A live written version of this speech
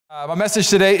My message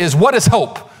today is, what is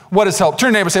hope? What is hope? Turn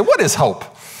to your neighbor and say, what is hope?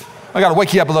 I got to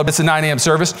wake you up a little bit. It's a 9 a.m.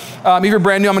 service. If you're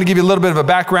brand new, I'm going to give you a little bit of a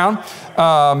background.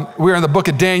 We're in the book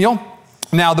of Daniel.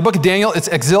 Now, the book of Daniel, it's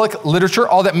exilic literature.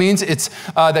 All that means it's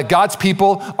that God's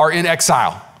people are in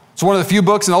exile. It's one of the few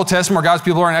books in the Old Testament where God's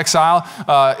people are in exile.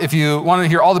 If you want to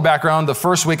hear all the background, the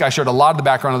first week I shared a lot of the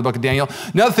background of the book of Daniel.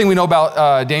 Another thing we know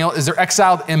about Daniel is they're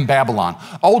exiled in Babylon.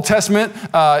 Old Testament,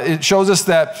 it shows us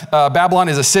that Babylon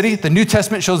is a city. The New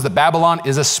Testament shows that Babylon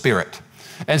is a spirit.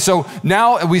 And so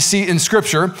now we see in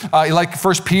Scripture, like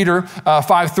 1 Peter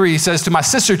 5:3 says, to my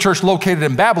sister church located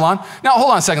in Babylon. Now, hold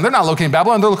on a second. They're not located in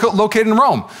Babylon. They're located in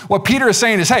Rome. What Peter is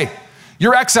saying is, hey,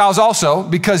 you're exiles also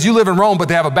because you live in Rome, but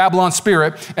they have a Babylon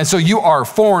spirit, and so you are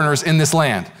foreigners in this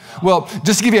land. Well,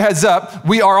 just to give you a heads up,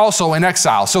 we are also in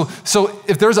exile. So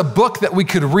if there's a book that we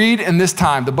could read in this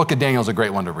time, the book of Daniel is a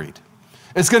great one to read.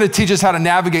 It's going to teach us how to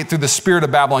navigate through the spirit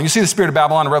of Babylon. You see the spirit of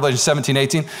Babylon in Revelation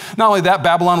 17:18. Not only that,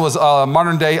 Babylon was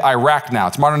modern-day Iraq now.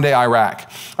 It's modern-day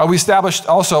Iraq. We established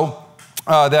also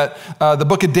that the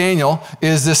book of Daniel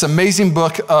is this amazing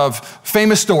book of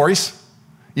famous stories.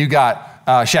 You got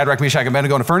Shadrach, Meshach, and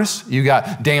Abednego in the furnace. You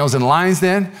got Daniel's in the lion's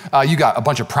den. You got a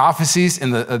bunch of prophecies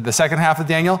in the second half of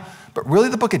Daniel. But really,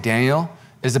 the book of Daniel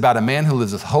is about a man who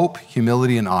lives with hope,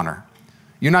 humility, and honor.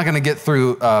 You're not going to get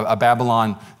through a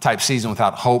Babylon-type season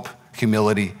without hope,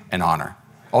 humility, and honor.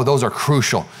 Oh, those are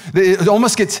crucial. It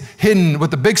almost gets hidden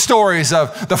with the big stories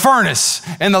of the furnace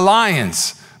and the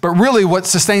lions. But really, what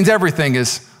sustains everything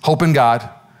is hope in God,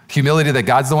 humility that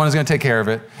God's the one who's going to take care of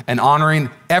it, and honoring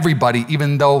everybody,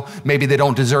 even though maybe they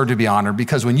don't deserve to be honored.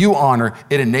 Because when you honor,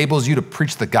 it enables you to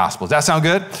preach the gospel. Does that sound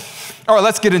good? All right,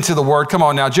 let's get into the word. Come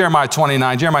on now, Jeremiah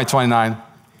 29. Jeremiah 29.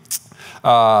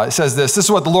 It says this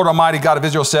is what the Lord Almighty God of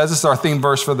Israel says. This is our theme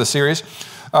verse for the series.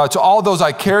 To all those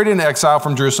I carried into exile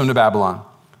from Jerusalem to Babylon.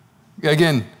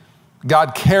 Again,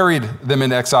 God carried them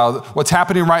into exile. What's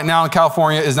happening right now in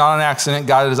California is not an accident.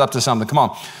 God is up to something. Come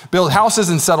on. Build houses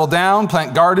and settle down,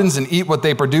 plant gardens and eat what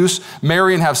they produce,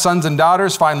 marry and have sons and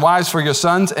daughters, find wives for your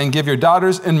sons and give your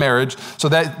daughters in marriage so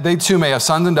that they too may have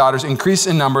sons and daughters. Increase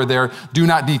in number there, do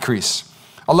not decrease.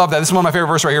 I love that. This is one of my favorite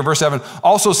verses right here, verse 7.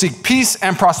 Also seek peace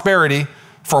and prosperity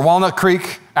for Walnut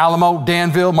Creek, Alamo,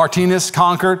 Danville, Martinez,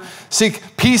 Concord.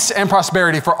 Seek peace and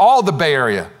prosperity for all the Bay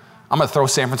Area. I'm going to throw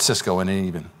San Francisco in it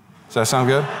even. Does that sound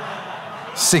good?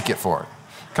 Seek it for it.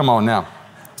 Come on now.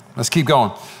 Let's keep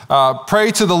going.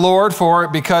 Pray to the Lord for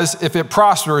it because if it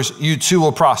prospers, you too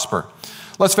will prosper.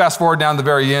 Let's fast forward down to the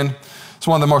very end. It's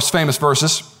one of the most famous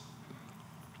verses.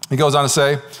 He goes on to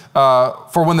say,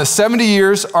 for when the 70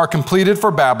 years are completed for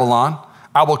Babylon,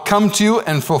 I will come to you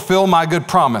and fulfill my good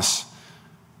promise.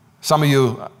 Some of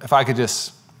you, if I could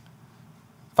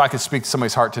speak to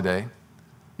somebody's heart today,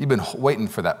 you've been waiting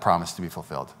for that promise to be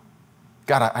fulfilled.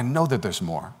 God, I know that there's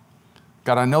more.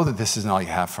 God, I know that this isn't all you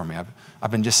have for me.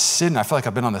 I've been just sitting. I feel like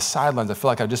I've been on the sidelines. I feel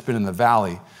like I've just been in the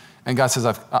valley. And God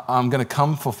says, I'm going to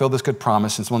come fulfill this good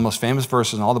promise. It's one of the most famous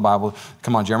verses in all the Bible.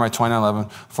 Come on, Jeremiah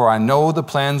 29:11. For I know the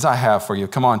plans I have for you.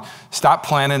 Come on, stop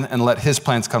planning and let his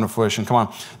plans come to fruition. Come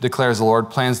on, declares the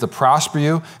Lord. Plans to prosper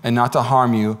you and not to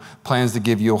harm you. Plans to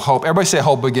give you hope. Everybody say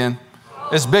hope again.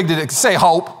 Hope. It's big to say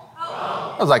hope.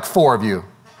 Hope. That was like 4 of you.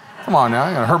 Come on now,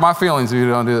 you're going to hurt my feelings if you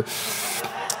don't do it.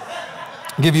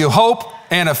 Give you hope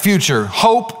and a future.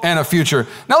 Hope and a future.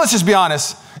 Now let's just be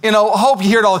honest. You know, hope, you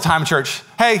hear it all the time in church.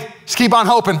 Hey, just keep on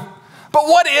hoping. But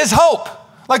what is hope?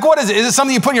 Like, what is it? Is it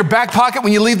something you put in your back pocket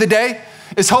when you leave the day?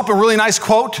 Is hope a really nice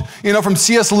quote, from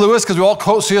C.S. Lewis, because we all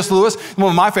quote C.S. Lewis, one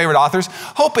of my favorite authors.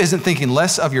 Hope isn't thinking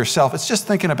less of yourself. It's just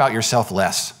thinking about yourself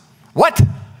less. What?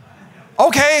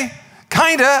 Okay,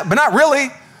 kind of, but not really.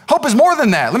 Hope is more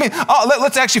than that.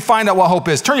 Let's actually find out what hope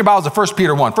is. Turn your Bibles to 1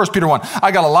 Peter 1. 1 Peter 1.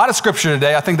 I got a lot of scripture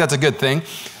today. I think that's a good thing.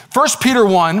 1 Peter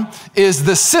 1 is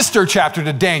the sister chapter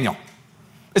to Daniel.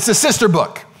 It's a sister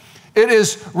book. It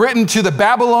is written to the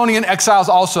Babylonian exiles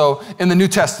also in the New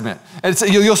Testament. And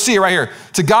you'll see it right here.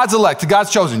 To God's elect, to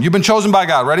God's chosen. You've been chosen by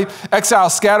God. Ready?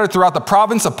 Exiles scattered throughout the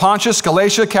province of Pontus,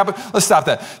 Galatia, let's stop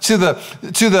that. To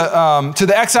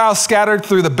the exiles scattered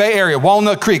through the Bay Area,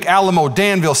 Walnut Creek, Alamo,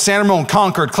 Danville, San Ramon,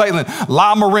 Concord, Clayton,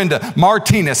 La Miranda,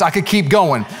 Martinez. I could keep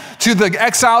going. To the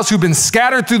exiles who've been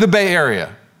scattered through the Bay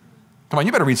Area. Come on,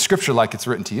 you better read scripture like it's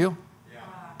written to you.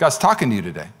 God's talking to you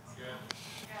today.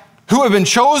 Who have been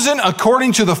chosen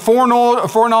according to the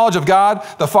foreknowledge of God,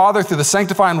 the Father, through the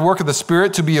sanctifying work of the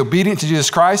Spirit, to be obedient to Jesus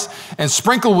Christ and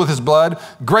sprinkled with his blood.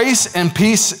 Grace and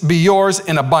peace be yours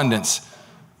in abundance.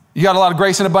 You got a lot of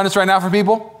grace and abundance right now for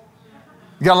people?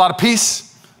 You got a lot of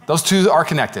peace? Those two are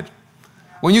connected.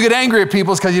 When you get angry at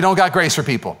people, it's because you don't got grace for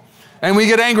people. And when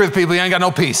you get angry with people, you ain't got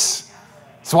no peace.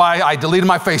 That's why I deleted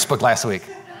my Facebook last week.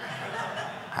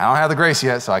 I don't have the grace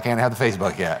yet, so I can't have the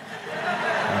Facebook yet.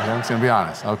 I'm just going to be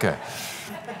honest. Okay.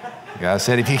 God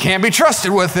said, if you can't be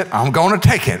trusted with it, I'm going to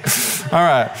take it. All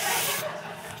right.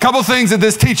 Couple things that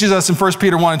this teaches us in 1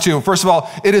 Peter 1 and 2. First of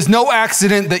all, it is no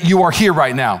accident that you are here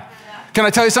right now. Can I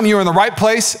tell you something? You're in the right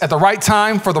place at the right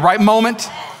time for the right moment.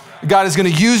 God is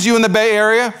going to use you in the Bay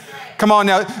Area. Come on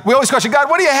now. We always question, God,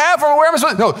 what do you have for me? Where am I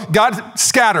supposed to? No, God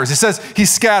scatters. It says he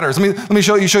scatters. Let me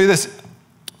show you this.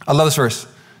 I love this verse.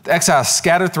 The exiles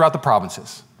scattered throughout the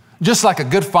provinces. Just like a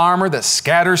good farmer that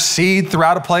scatters seed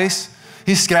throughout a place,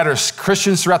 he scatters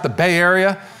Christians throughout the Bay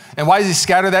Area. And why does he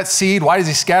scatter that seed? Why does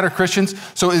he scatter Christians?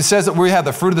 So it says that we have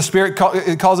the fruit of the Spirit.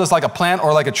 It calls us like a plant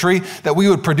or like a tree, that we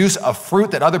would produce a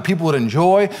fruit that other people would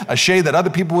enjoy, a shade that other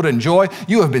people would enjoy.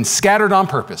 You have been scattered on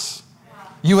purpose.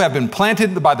 You have been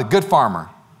planted by the good farmer.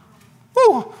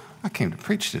 Woo, I came to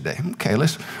preach today. Okay,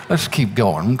 let's keep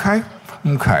going, okay?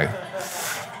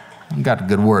 I've got a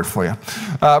good word for you.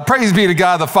 Praise be to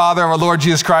God, the Father of our Lord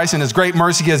Jesus Christ. In his great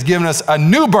mercy, he has given us a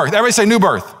new birth. Everybody say new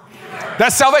birth.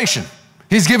 That's salvation.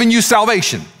 He's giving you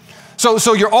salvation.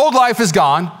 So your old life is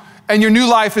gone, and your new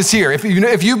life is here.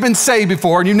 If you've been saved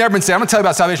before, and you've never been saved, I'm going to tell you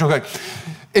about salvation real quick.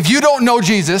 If you don't know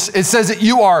Jesus, it says that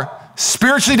you are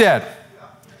spiritually dead.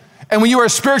 And when you are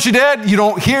spiritually dead, you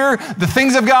don't hear the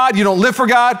things of God. You don't live for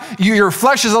God. Your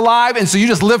flesh is alive, and so you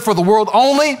just live for the world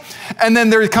only. And then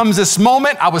there comes this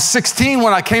moment. I was 16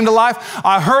 when I came to life.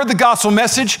 I heard the gospel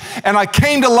message, and I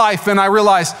came to life, and I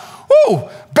realized, whoo,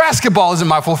 basketball isn't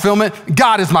my fulfillment.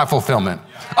 God is my fulfillment.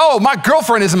 Oh, my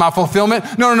girlfriend isn't my fulfillment.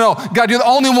 No. God, you're the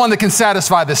only one that can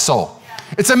satisfy this soul.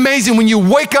 It's amazing when you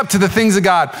wake up to the things of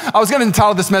God. I was going to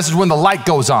entitle this message, When the Light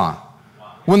Goes On.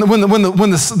 When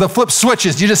the flip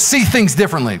switches, you just see things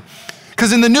differently.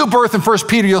 Because in the new birth in 1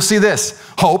 Peter, you'll see this.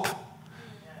 Hope.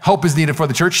 Hope is needed for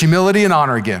the church. Humility and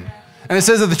honor again. And it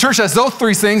says that the church has those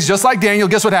three things, just like Daniel.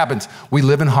 Guess what happens? We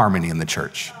live in harmony in the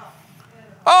church.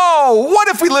 Oh, what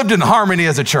if we lived in harmony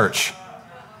as a church?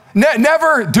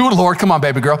 Never do it, Lord. Come on,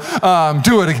 baby girl.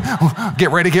 Do it.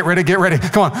 Get ready.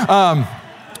 Come on.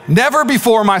 Never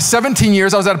before my 17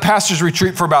 years, I was at a pastor's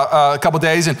retreat for about a couple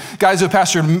days, and guys who have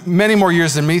pastored many more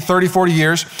years than me, 30, 40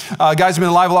 years, guys who have been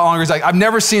alive a lot longer, like, I've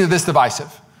never seen it this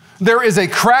divisive. There is a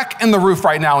crack in the roof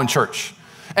right now in church,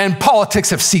 and politics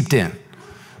have seeped in.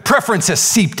 Preference has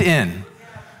seeped in,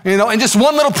 and just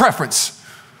one little preference.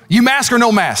 You mask or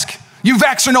no mask. You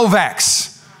vax or no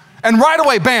vax. And right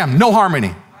away, bam, no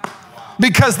harmony.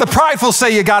 Because the prideful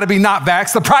say you got to be not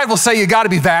vaxxed. The prideful say you got to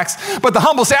be vaxxed. But the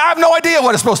humble say, I have no idea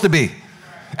what it's supposed to be.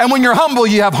 And when you're humble,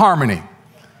 you have harmony.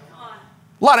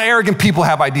 A lot of arrogant people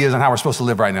have ideas on how we're supposed to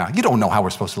live right now. You don't know how we're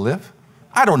supposed to live.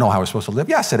 I don't know how we're supposed to live.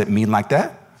 Yeah, I said it mean like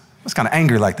that. I was kind of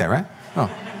angry like that, right? Oh.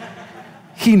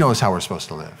 He knows how we're supposed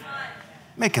to live.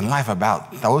 Making life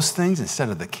about those things instead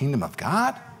of the kingdom of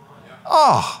God.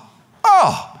 Oh.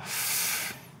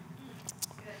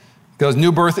 Goes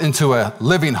new birth into a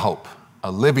living hope.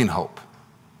 A living hope.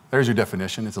 There's your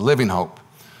definition. It's a living hope.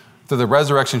 Through the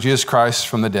resurrection of Jesus Christ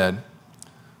from the dead.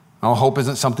 No, hope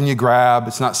isn't something you grab.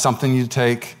 It's not something you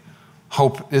take.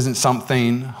 Hope isn't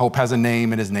something. Hope has a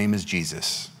name, and his name is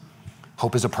Jesus.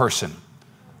 Hope is a person.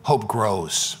 Hope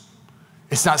grows.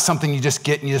 It's not something you just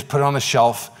get and you just put it on the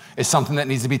shelf. It's something that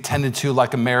needs to be tended to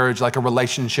like a marriage, like a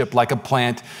relationship, like a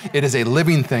plant. It is a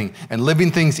living thing, and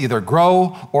living things either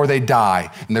grow or they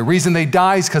die. And the reason they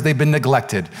die is because they've been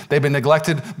neglected. They've been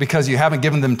neglected because you haven't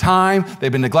given them time.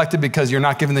 They've been neglected because you're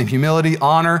not giving them humility,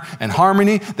 honor, and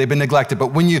harmony. They've been neglected.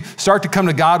 But when you start to come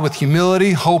to God with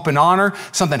humility, hope, and honor,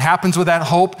 something happens with that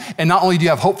hope. And not only do you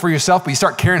have hope for yourself, but you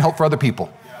start carrying hope for other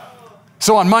people.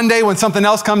 So on Monday, when something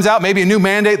else comes out, maybe a new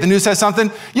mandate, the news says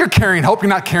something, you're carrying hope, you're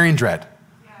not carrying dread.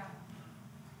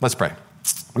 Let's pray.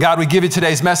 God, we give you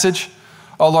today's message.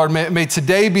 Oh, Lord, may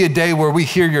today be a day where we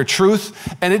hear your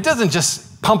truth, and it doesn't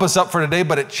just pump us up for today,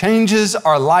 but it changes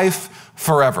our life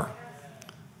forever.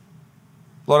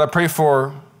 Lord, I pray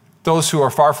for those who are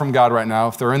far from God right now,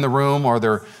 if they're in the room or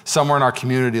they're somewhere in our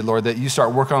community, Lord, that you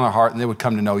start working on their heart and they would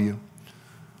come to know you.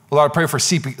 Lord, I pray for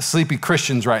sleepy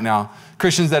Christians right now,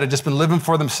 Christians that have just been living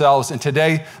for themselves, and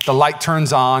today the light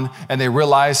turns on and they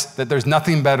realize that there's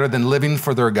nothing better than living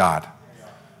for their God.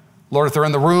 Lord, if they're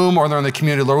in the room or they're in the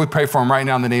community, Lord, we pray for them right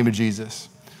now in the name of Jesus.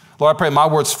 Lord, I pray my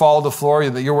words fall to the floor,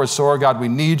 that your words soar. God, we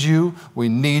need you, we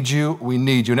need you, we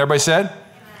need you. And everybody said?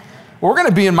 Well, we're going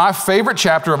to be in my favorite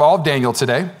chapter of all of Daniel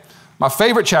today, my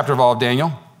favorite chapter of all of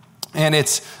Daniel, and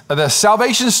it's the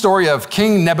salvation story of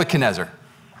King Nebuchadnezzar.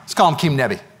 Let's call him King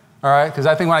Nebi, all right? Because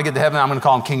I think when I get to heaven, I'm going to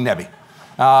call him King Nebi.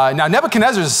 Now,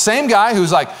 Nebuchadnezzar is the same guy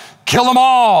who's like, kill them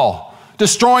all.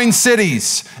 Destroying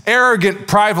cities, arrogant,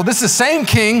 prideful. This is the same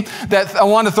king that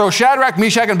wanted to throw Shadrach,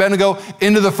 Meshach, and Abednego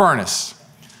into the furnace.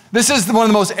 This is one of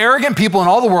the most arrogant people in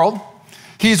all the world.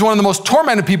 He's one of the most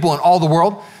tormented people in all the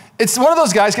world. It's one of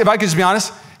those guys, if I could just be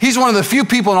honest, he's one of the few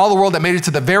people in all the world that made it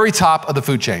to the very top of the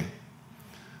food chain.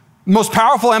 Most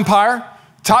powerful empire,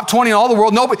 top 20 in all the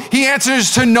world. Nobody, he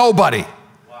answers to nobody.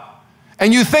 Wow.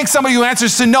 And you think somebody who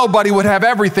answers to nobody would have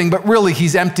everything, but really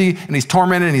he's empty and he's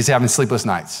tormented and he's having sleepless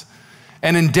nights.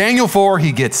 And in Daniel 4,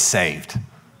 he gets saved.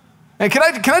 And can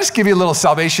I just give you a little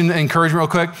salvation encouragement real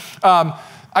quick?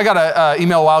 I got an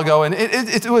email a while ago, and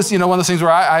it was one of those things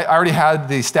where I already had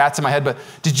the stats in my head, but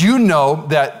did you know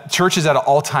that church is at an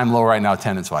all-time low right now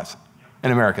attendance-wise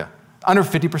in America? Under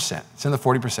 50%. It's in the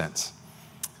 40%.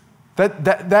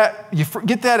 That you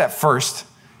forget that at first,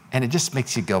 and it just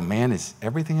makes you go, man, is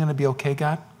everything going to be okay,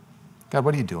 God? God,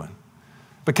 what are you doing?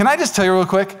 But can I just tell you real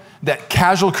quick that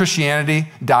casual Christianity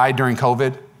died during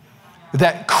COVID?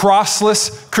 That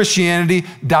crossless Christianity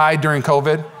died during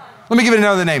COVID? Let me give it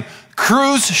another name.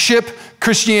 Cruise ship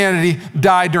Christianity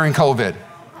died during COVID.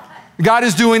 God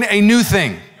is doing a new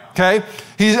thing, okay?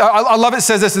 I love it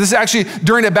says this. This is actually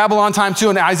during the Babylon time too.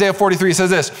 In Isaiah 43, it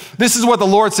says this. This is what the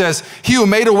Lord says. He who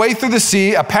made a way through the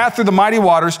sea, a path through the mighty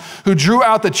waters, who drew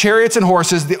out the chariots and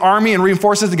horses, the army and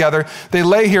reinforces together. They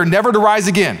lay here never to rise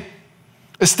again.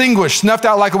 Extinguished, snuffed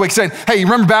out like a wick, saying, hey, you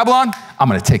remember Babylon? I'm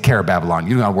going to take care of Babylon.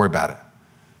 You don't got to worry about it.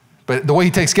 But the way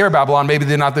he takes care of Babylon, maybe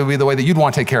they're not the way that you'd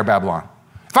want to take care of Babylon.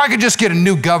 If I could just get a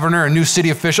new governor, a new city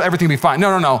official, everything would be fine.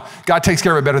 No. God takes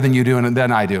care of it better than you do and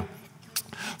than I do.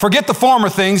 Forget the former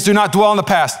things. Do not dwell in the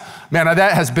past. Man,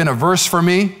 that has been a verse for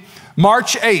me.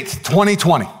 March 8th,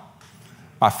 2020.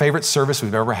 My favorite service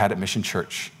we've ever had at Mission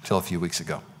Church until a few weeks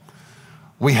ago.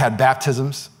 We had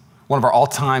baptisms, one of our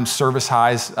all-time service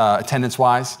highs,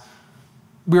 attendance-wise.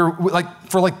 We were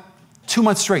for 2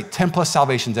 months straight, 10 plus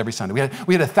salvations every Sunday.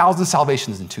 We had 1,000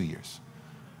 salvations in 2 years.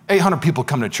 800 people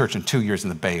come to church in 2 years in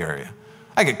the Bay Area.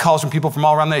 I get calls from people from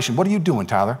all around the nation. What are you doing,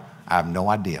 Tyler? I have no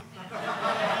idea.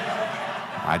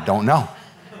 I don't know.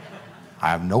 I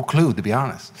have no clue, to be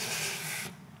honest.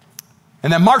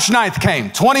 And then March 9th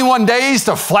came, 21 days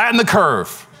to flatten the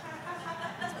curve.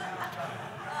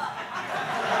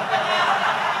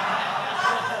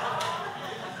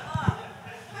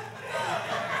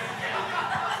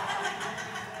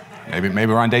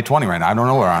 Maybe we're on day 20 right now. I don't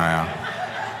know where I am.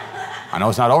 I know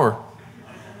it's not over.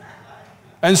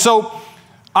 And so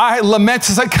I lament,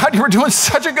 it's like, God, you were doing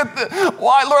such a good thing.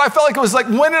 Why, Lord? I felt like it was like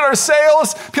winning our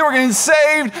sales. People were getting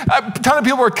saved. A ton of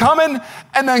people were coming.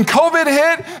 And then COVID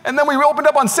hit. And then we opened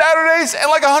up on Saturdays. And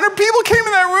 100 people came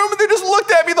in that room. And they just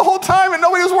looked at me the whole time. And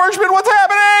nobody was worshiping. What's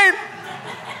happening?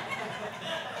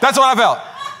 That's what I felt.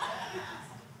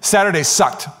 Saturdays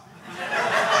sucked.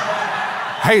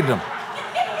 Hated them.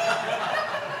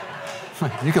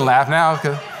 You can laugh now.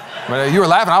 You were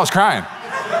laughing, I was crying.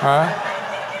 All right?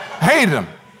 Hated them.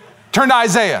 Turn to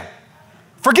Isaiah.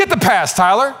 Forget the past,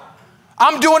 Tyler.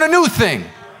 I'm doing a new thing.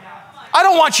 I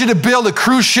don't want you to build a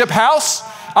cruise ship house.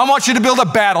 I want you to build a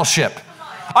battleship.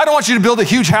 I don't want you to build a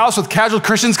huge house with casual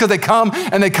Christians because they come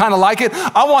and they kind of like it.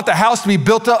 I want the house to be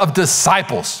built up of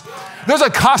disciples. There's a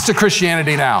cost to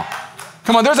Christianity now.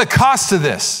 Come on, there's a cost to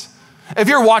this. If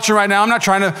you're watching right now, I'm not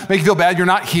trying to make you feel bad. You're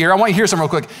not here. I want you to hear something real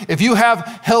quick. If you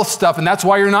have health stuff and that's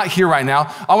why you're not here right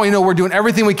now, I want you to know we're doing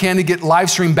everything we can to get live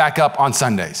stream back up on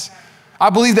Sundays. I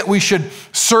believe that we should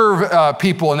serve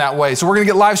people in that way. So we're going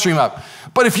to get live stream up.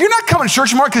 But if you're not coming to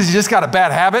church more because you just got a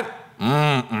bad habit,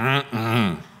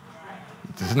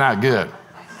 it's not good.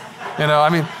 I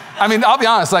mean, I'll be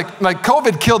honest, like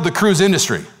COVID killed the cruise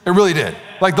industry. It really did.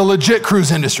 Like the legit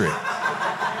cruise industry.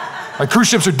 Like cruise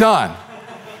ships are done.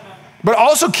 But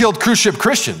also killed cruise ship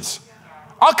Christians.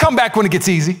 I'll come back when it gets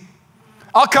easy.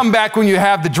 I'll come back when you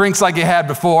have the drinks like you had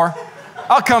before.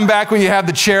 I'll come back when you have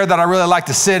the chair that I really like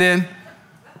to sit in.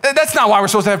 That's not why we're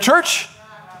supposed to have church.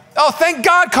 Oh, thank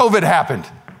God COVID happened.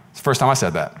 It's the first time I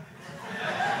said that.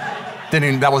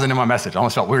 That wasn't in my message. I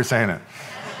almost felt weird saying it.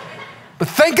 But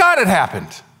thank God it happened.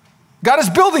 God is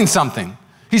building something.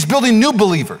 He's building new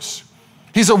believers.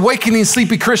 He's awakening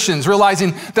sleepy Christians,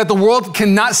 realizing that the world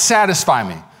cannot satisfy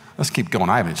me. Let's keep going.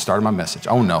 I haven't even started my message.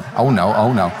 Oh no.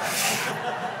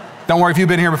 Don't worry, if you've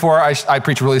been here before, I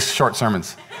preach really short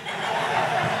sermons.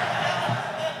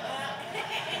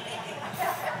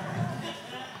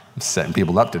 I'm setting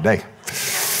people up today.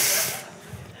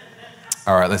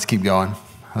 All right, let's keep going.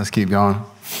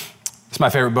 It's my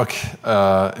favorite book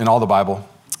in all the Bible,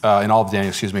 in all of Daniel,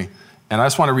 excuse me. And I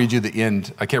just want to read you the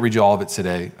end. I can't read you all of it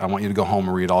today. I want you to go home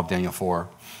and read all of Daniel 4.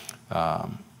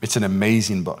 It's an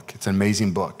amazing book.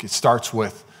 It starts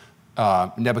with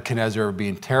Nebuchadnezzar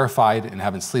being terrified and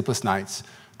having sleepless nights.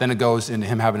 Then it goes into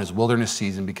him having his wilderness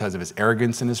season because of his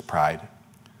arrogance and his pride.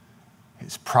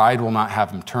 His pride will not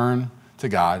have him turn to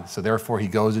God. So therefore he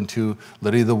goes into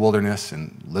literally the wilderness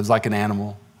and lives like an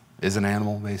animal, is an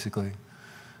animal basically.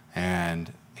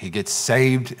 And he gets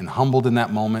saved and humbled in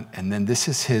that moment. And then this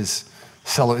is his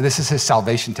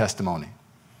salvation testimony.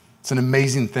 It's an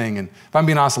amazing thing. And if I'm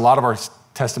being honest, a lot of our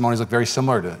testimonies look very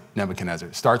similar to Nebuchadnezzar.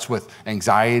 It starts with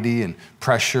anxiety and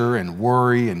pressure and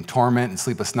worry and torment and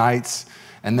sleepless nights.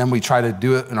 And then we try to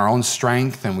do it in our own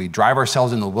strength, and we drive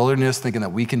ourselves in the wilderness thinking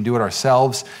that we can do it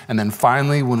ourselves. And then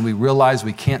finally, when we realize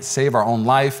we can't save our own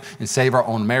life and save our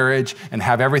own marriage and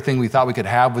have everything we thought we could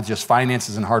have with just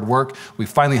finances and hard work, we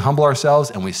finally humble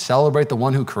ourselves and we celebrate the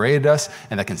one who created us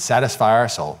and that can satisfy our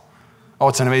soul. Oh,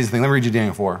 it's an amazing thing. Let me read you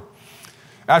Daniel 4.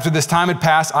 After this time had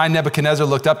passed, I, Nebuchadnezzar,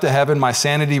 looked up to heaven. My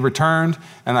sanity returned,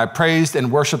 and I praised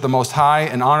and worshiped the Most High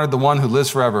and honored the one who lives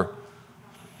forever.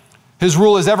 His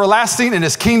rule is everlasting, and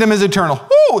his kingdom is eternal.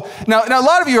 Woo! Now, a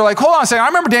lot of you are like, hold on a second. I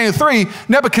remember Daniel 3,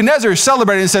 Nebuchadnezzar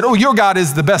celebrated and said, oh, your God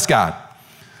is the best God.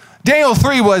 Daniel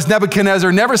 3 was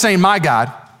Nebuchadnezzar never saying my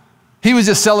God. He was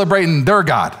just celebrating their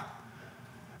God.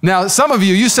 Now, some of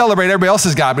you celebrate everybody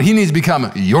else's God, but he needs to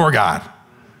become your God.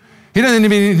 He doesn't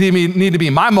need to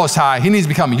be my most high. He needs to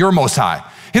become your most high.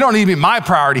 He don't need to be my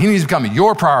priority. He needs to become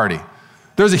your priority.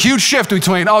 There's a huge shift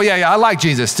between, oh, yeah, I like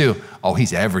Jesus too. Oh,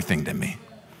 he's everything to me.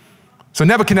 So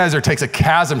Nebuchadnezzar takes a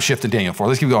chasm shift in Daniel 4.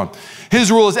 Let's keep going.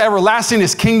 His rule is everlasting.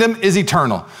 His kingdom is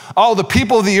eternal. All the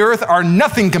people of the earth are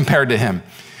nothing compared to him.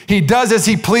 He does as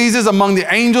he pleases among the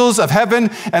angels of heaven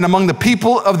and among the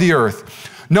people of the earth.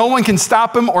 No one can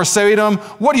stop him or say to him,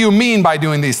 what do you mean by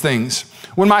doing these things?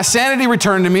 When my sanity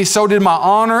returned to me, so did my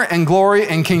honor and glory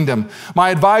and kingdom. My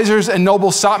advisors and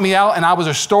nobles sought me out, and I was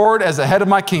restored as the head of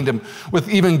my kingdom with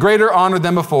even greater honor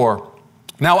than before.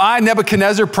 Now I,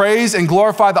 Nebuchadnezzar, praise and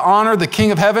glorify the honor, the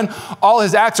King of heaven. All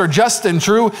his acts are just and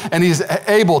true, and he's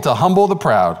able to humble the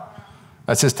proud.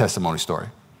 That's his testimony story.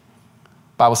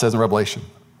 The Bible says in Revelation,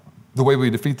 the way we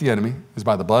defeat the enemy is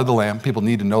by the blood of the Lamb. People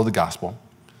need to know the gospel.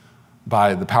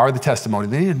 By the power of the testimony,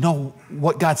 they need to know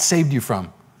what God saved you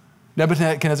from.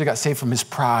 Nebuchadnezzar got saved from his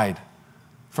pride,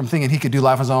 from thinking he could do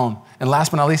life on his own. And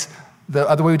last but not least, the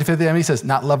other way we defeat the enemy says,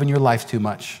 not loving your life too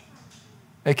much.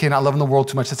 AKA not loving the world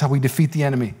too much. That's how we defeat the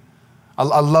enemy.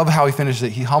 I love how he finishes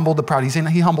it. He humbled the proud. He's saying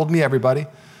he humbled me, everybody.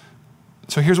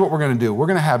 So here's what we're going to do. We're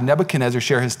going to have Nebuchadnezzar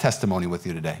share his testimony with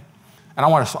you today. And I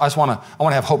want to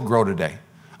have hope grow today.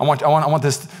 I want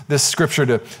this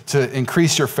scripture to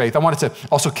increase your faith. I want it to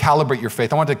also calibrate your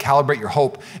faith. I want it to calibrate your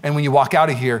hope. And when you walk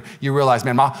out of here, you realize,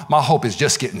 man, my hope is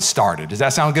just getting started. Does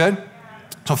that sound good?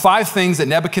 So 5 things that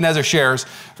Nebuchadnezzar shares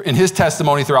in his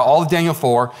testimony throughout all of Daniel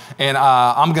 4. And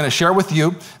I'm going to share with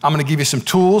you. I'm going to give you some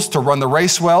tools to run the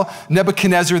race well.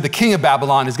 Nebuchadnezzar, the king of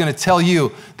Babylon, is going to tell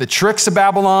you the tricks of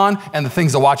Babylon and the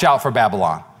things to watch out for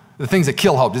Babylon, the things that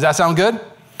kill hope. Does that sound good?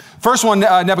 First one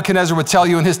Nebuchadnezzar would tell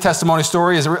you in his testimony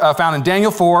story is found in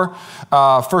Daniel 4,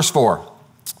 verse 4.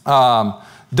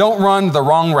 Don't run the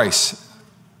wrong race.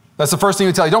 That's the first thing he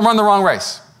would tell you. Don't run the wrong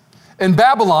race. In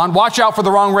Babylon, watch out for the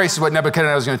wrong race is what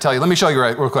Nebuchadnezzar is going to tell you. Let me show you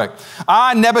real quick.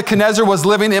 I, Nebuchadnezzar, was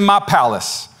living in my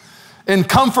palace in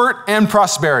comfort and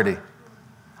prosperity.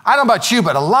 I don't know about you,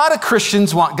 but a lot of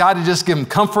Christians want God to just give them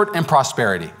comfort and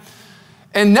prosperity.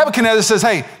 And Nebuchadnezzar says,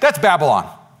 hey, that's Babylon.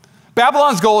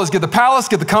 Babylon's goal is get the palace,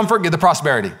 get the comfort, get the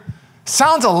prosperity.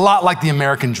 Sounds a lot like the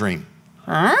American dream.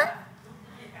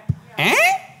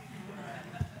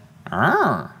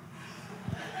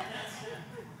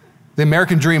 The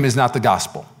American dream is not the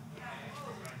gospel.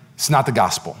 It's not the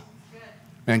gospel.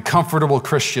 And comfortable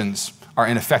Christians are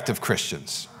ineffective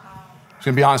Christians. I'm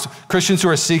going to be honest. Christians who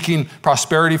are seeking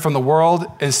prosperity from the world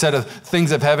instead of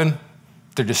things of heaven,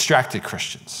 they're distracted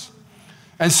Christians.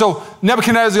 And so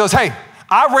Nebuchadnezzar goes, hey,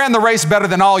 I ran the race better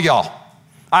than all y'all.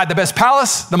 I had the best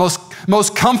palace, the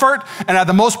most comfort, and I had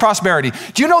the most prosperity.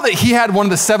 Do you know that he had one of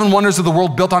the 7 wonders of the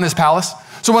world built on his palace?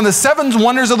 So one of the 7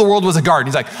 wonders of the world was a garden.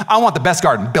 He's like, I want the best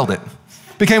garden, build it.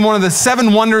 Became one of the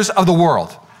 7 wonders of the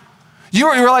world.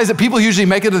 You realize that people usually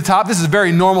make it to the top? This is a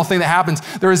very normal thing that happens.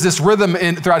 There is this rhythm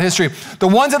throughout history. The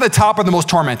ones at the top are the most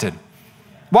tormented.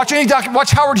 Watch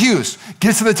Howard Hughes.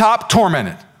 Gets to the top,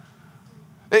 tormented.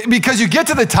 Because you get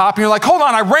to the top and you're like, hold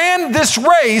on, I ran this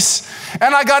race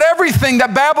and I got everything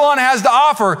that Babylon has to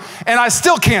offer and I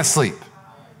still can't sleep.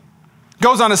 He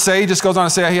goes on to say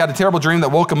he had a terrible dream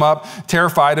that woke him up,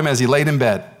 terrified him as he laid in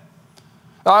bed.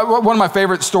 One of my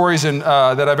favorite stories that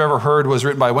I've ever heard was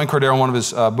written by Wayne Cordeiro in one of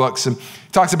his books. And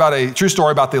he talks about a true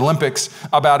story about the Olympics,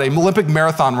 about an Olympic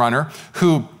marathon runner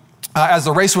who, as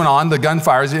the race went on, the gun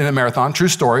fires in a marathon, true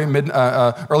story,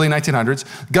 early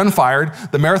 1900s, gun fired,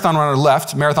 the marathon runner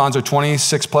left. Marathons are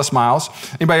 26 plus miles.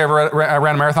 Anybody ever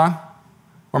ran a marathon?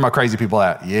 Where are my crazy people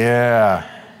at? Yeah.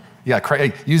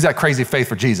 Hey, use that crazy faith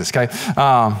for Jesus, okay?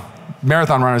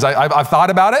 Marathon runners, I've thought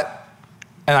about it,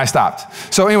 and I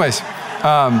stopped. So anyways,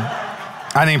 I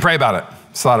didn't even pray about it.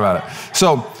 Just thought about it.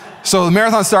 So the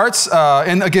marathon starts,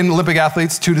 and again, Olympic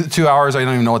athletes, 2 hours. I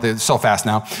don't even know what it's so fast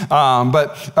now.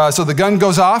 So the gun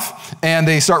goes off, and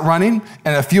they start running,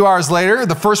 and a few hours later,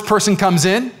 the first person comes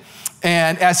in,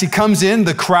 and as he comes in,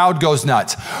 the crowd goes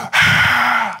nuts.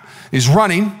 He's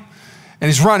running,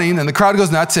 and the crowd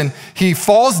goes nuts, and he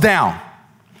falls down,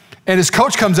 and his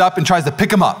coach comes up and tries to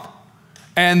pick him up.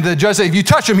 And the judge says, if you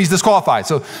touch him, he's disqualified.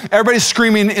 So everybody's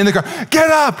screaming in the crowd, get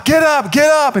up, get up, get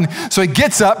up. And so he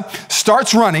gets up,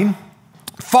 starts running,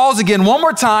 falls again one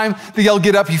more time. They yell,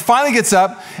 get up. He finally gets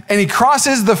up, and he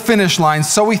crosses the finish line,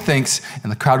 so he thinks,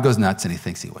 and the crowd goes nuts, and he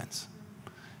thinks he wins.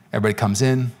 Everybody comes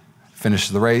in,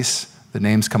 finishes the race. The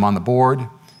names come on the board,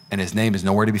 and his name is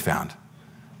nowhere to be found.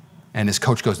 And his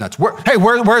coach goes nuts.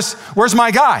 Where's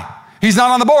my guy? He's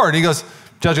not on the board. He goes,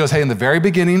 judge goes, hey, in the very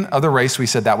beginning of the race, we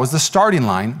said that was the starting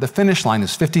line. The finish line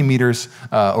is 50 meters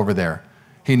over there.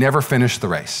 He never finished the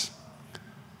race.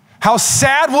 How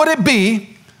sad would it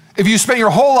be if you spent your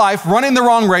whole life running the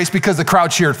wrong race because the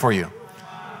crowd cheered for you?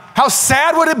 How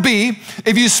sad would it be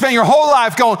if you spent your whole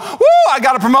life going, woo, I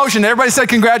got a promotion. Everybody said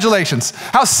congratulations.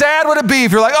 How sad would it be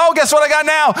if you're like, oh, guess what I got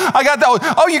now?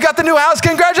 Oh, you got the new house.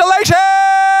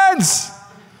 Congratulations.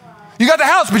 You got the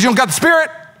house, but you don't got the spirit.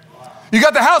 You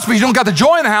got the house, but you don't got the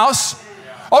joy in the house.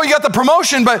 Oh, you got the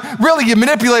promotion, but really you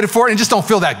manipulated for it and just don't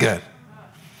feel that good.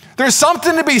 There's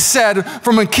something to be said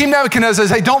from when King Nebuchadnezzar says,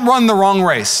 hey, don't run the wrong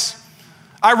race.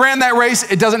 I ran that race.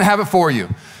 It doesn't have it for you.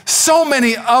 So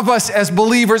many of us as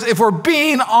believers, if we're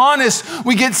being honest,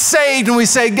 we get saved and we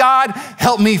say, God,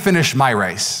 help me finish my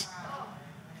race.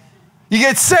 You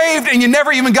get saved and you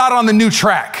never even got on the new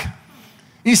track.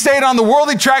 You stayed on the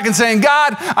worldly track and saying,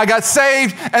 God, I got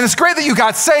saved. And it's great that you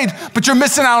got saved, but you're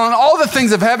missing out on all the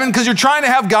things of heaven because you're trying to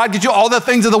have God get you all the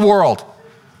things of the world.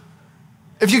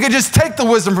 If you could just take the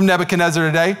wisdom from Nebuchadnezzar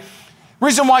today, the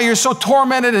reason why you're so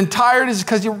tormented and tired is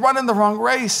because you're running the wrong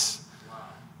race.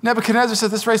 Nebuchadnezzar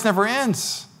said, this race never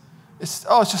ends. It's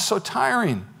just so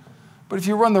tiring. But if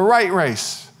you run the right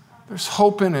race, there's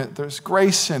hope in it. There's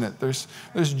grace in it. There's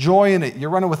joy in it. You're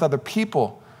running with other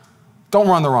people. Don't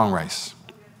run the wrong race.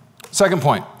 Second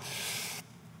point.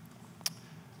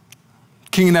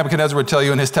 King Nebuchadnezzar would tell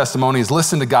you in his testimony is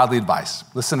listen to godly advice.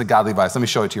 Listen to godly advice. Let me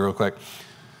show it to you real quick.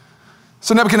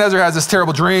 So Nebuchadnezzar has this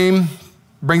terrible dream.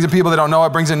 Brings in people that don't know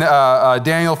it, brings in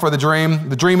Daniel for the dream.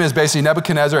 The dream is basically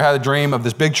Nebuchadnezzar had a dream of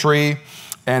this big tree,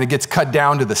 and it gets cut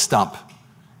down to the stump.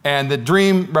 And the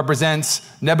dream represents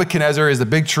Nebuchadnezzar is the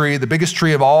big tree, the biggest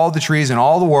tree of all the trees in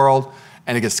all the world,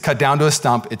 and it gets cut down to a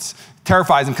stump. It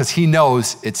terrifies him because he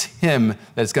knows it's him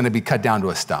that's going to be cut down to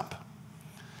a stump.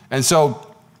 And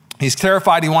so he's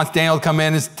terrified. He wants Daniel to come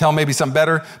in and tell maybe something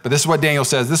better. But this is what Daniel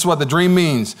says. This is what the dream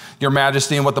means, your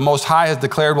majesty, and what the Most High has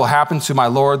declared will happen to my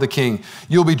Lord the king.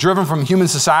 You will be driven from human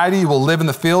society. You will live in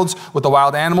the fields with the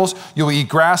wild animals. You will eat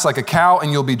grass like a cow,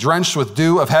 and you'll be drenched with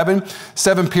dew of heaven.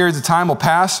 7 periods of time will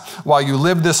pass while you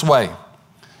live this way.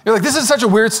 You're like, this is such a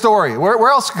weird story. Where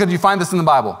else could you find this in the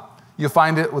Bible? You'll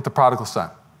find it with the prodigal son.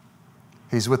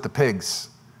 He's with the pigs,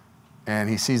 and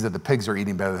he sees that the pigs are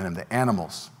eating better than him, the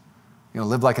animals.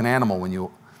 Live like an animal when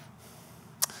you,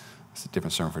 it's a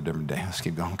different sermon for a different day. Let's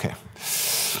keep going, okay.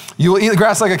 You will eat the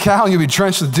grass like a cow, and you'll be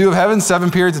drenched with dew of heaven. 7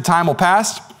 periods of time will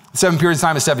pass. 7 periods of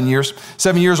time is 7 years.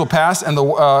 7 years will pass, and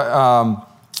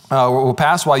will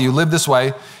pass while you live this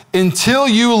way until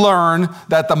you learn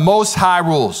that the Most High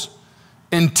rules.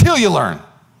 Until you learn.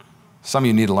 Some of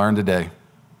you need to learn today.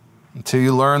 Until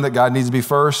you learn that God needs to be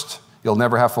first, you'll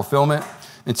never have fulfillment.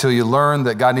 Until you learn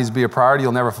that God needs to be a priority,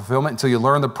 you'll never have fulfillment. Until you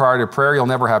learn the priority of prayer, you'll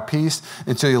never have peace.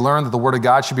 Until you learn that the Word of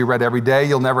God should be read every day,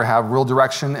 you'll never have real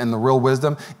direction and the real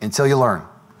wisdom. Until you learn.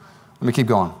 Let me keep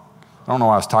going. I don't know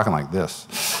why I was talking like this.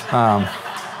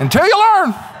 Until you learn.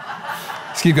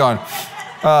 Let's keep going.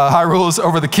 High rules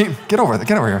over the king. Get over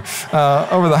here.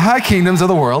 Over the high kingdoms of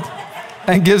the world,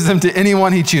 and gives them to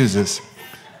anyone he chooses.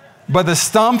 But the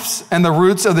stumps and the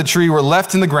roots of the tree were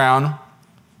left in the ground.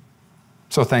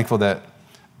 So thankful that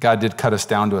God did cut us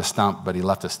down to a stump, but he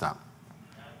left a stump.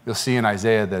 You'll see in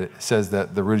Isaiah that it says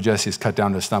that the root of Jesse is cut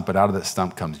down to a stump, but out of that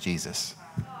stump comes Jesus.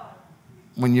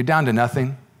 When you're down to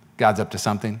nothing, God's up to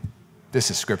something. This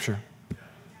is scripture.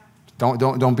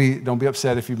 Don't be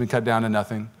upset if you've been cut down to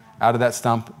nothing. Out of that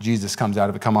stump, Jesus comes out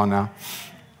of it. Come on now.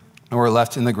 And we're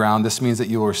left in the ground. This means that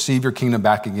you will receive your kingdom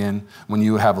back again when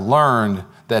you have learned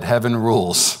that heaven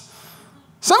rules.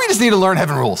 Some of you just need to learn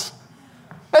heaven rules.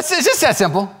 It's just that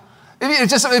simple. If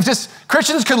just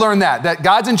Christians could learn that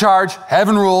God's in charge,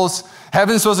 heaven rules,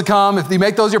 Heaven's supposed to come. If you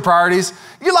make those your priorities,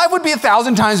 your life would be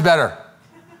 1,000 times better.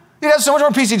 You'd have so much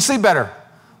more peace, you'd sleep better.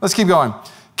 Let's keep going.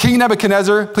 King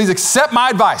Nebuchadnezzar, please accept my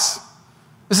advice.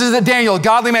 This is the Daniel,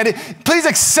 godly man. Please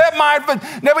accept my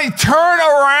advice. Turn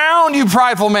around, you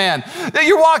prideful man.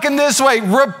 You're walking this way.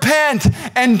 Repent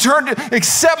and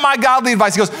accept my godly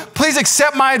advice. He goes, please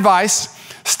accept my advice.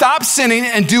 Stop sinning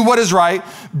and do what is right.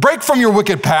 Break from your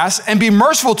wicked past and be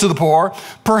merciful to the poor.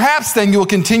 Perhaps then you will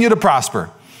continue to prosper.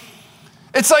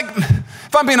 It's like,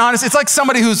 if I'm being honest, it's like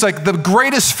somebody who's like the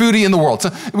greatest foodie in the world.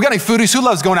 So we got any foodies? Who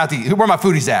loves going out to eat? Where are my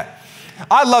foodies at?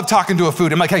 I love talking to a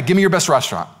foodie. I'm like, hey, give me your best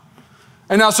restaurant.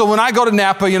 And now, so when I go to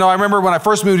Napa, I remember when I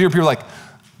first moved here, people were like,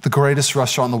 the greatest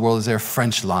restaurant in the world is their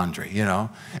French Laundry,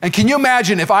 And can you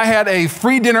imagine if I had a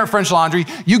free dinner at French Laundry,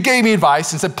 you gave me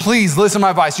advice and said, please listen to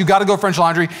my advice. You got to go to French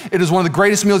Laundry. It is one of the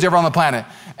greatest meals ever on the planet.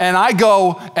 And I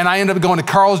go and I end up going to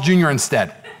Carl's Jr.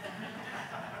 instead.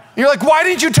 You're like, why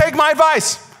didn't you take my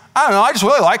advice? I don't know. I just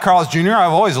really like Carl's Jr.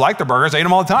 I've always liked their burgers. I ate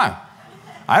them all the time.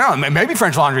 I don't know. Maybe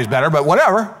French Laundry is better, but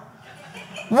whatever.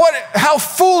 How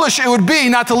foolish it would be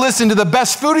not to listen to the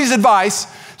best foodie's advice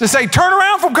to say, turn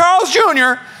around from Carl's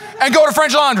Jr. and go to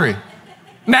French Laundry.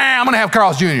 Nah, I'm going to have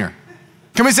Carl's Jr.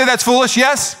 Can we say that's foolish?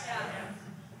 Yes?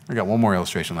 I got one more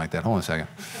illustration like that. Hold on a second.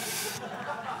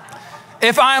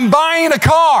 If I'm buying a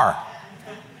car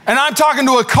and I'm talking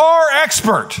to a car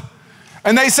expert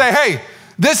and they say, hey,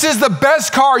 this is the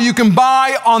best car you can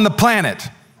buy on the planet.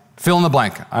 Fill in the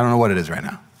blank. I don't know what it is right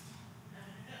now.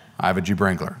 I have a Jeep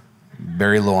Wrangler.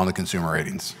 Very low on the consumer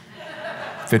ratings.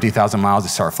 50,000 miles, it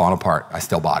started falling apart. I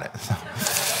still bought it.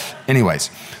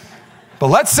 Anyways, but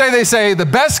let's say they say the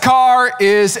best car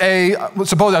is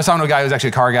suppose I was talking to a guy who's actually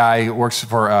a car guy, works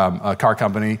for a car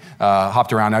company,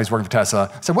 hopped around, now he's working for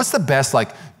Tesla. I said, what's the best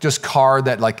just car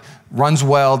that runs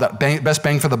well, best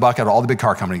bang for the buck out of all the big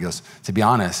car companies? He goes, to be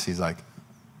honest, he's like,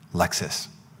 Lexus.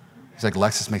 He's like,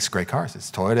 Lexus makes great cars. It's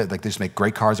Toyota, they just make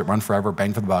great cars that run forever,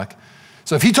 bang for the buck.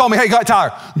 So if he told me, hey,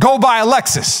 Tyler, go buy a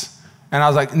Lexus. And I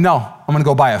was like, no, I'm gonna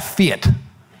go buy a Fiat,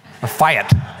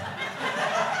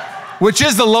 which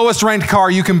is the lowest ranked car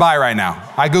you can buy right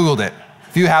now. I Googled it.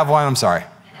 If you have one, I'm sorry.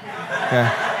 Okay.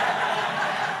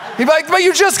 He'd be like, but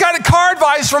you just got a car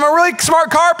advice from a really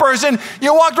smart car person.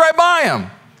 You walked right by him.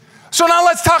 So now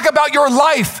let's talk about your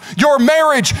life, your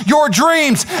marriage, your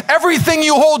dreams, everything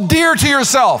you hold dear to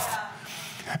yourself.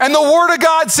 And the Word of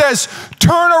God says,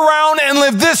 turn around and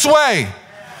live this way.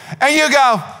 And you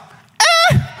go,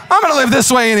 I'm gonna live this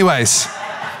way anyways.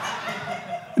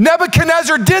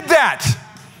 Nebuchadnezzar did that.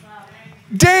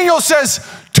 Daniel says,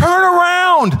 turn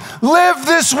around, live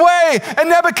this way. And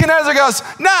Nebuchadnezzar goes,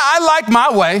 nah, I like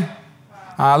my way.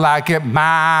 I like it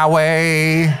my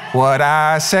way. What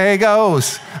I say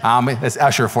goes. That's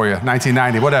Usher for you,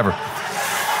 1990, whatever.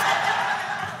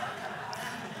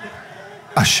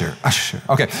 Usher.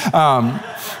 Okay.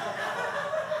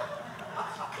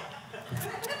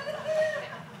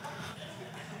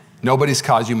 Nobody's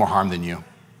caused you more harm than you.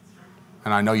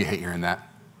 And I know you hate hearing that.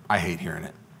 I hate hearing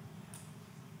it.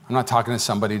 I'm not talking to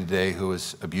somebody today who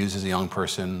was abused as a young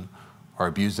person or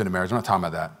abused in a marriage. I'm not talking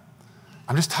about that.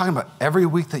 I'm just talking about every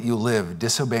week that you live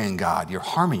disobeying God, you're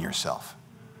harming yourself.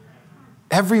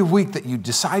 Every week that you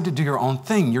decide to do your own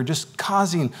thing, you're just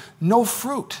causing no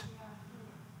fruit.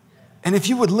 And if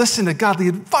you would listen to godly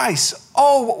advice,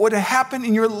 what would happen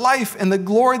in your life and the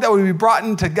glory that would be brought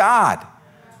into God.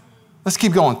 Let's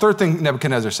keep going. Third thing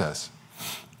Nebuchadnezzar says.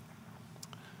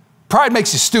 Pride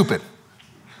makes you stupid.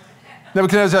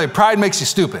 Nebuchadnezzar, pride makes you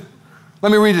stupid.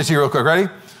 Let me read it to you real quick. Ready?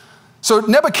 So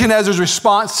Nebuchadnezzar's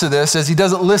response to this, as he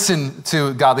doesn't listen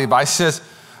to godly advice, says,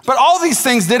 but all these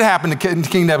things did happen to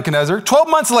King Nebuchadnezzar 12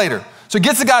 months later. So he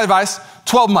gets the godly advice,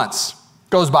 12 months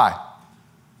goes by.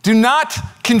 Do not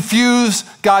confuse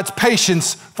God's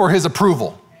patience for his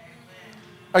approval.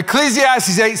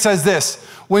 Ecclesiastes 8 says this,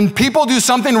 when people do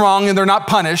something wrong and they're not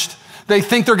punished, they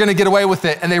think they're gonna get away with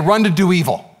it and they run to do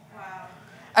evil.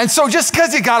 And so just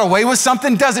because he got away with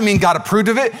something doesn't mean God approved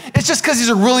of it. It's just because he's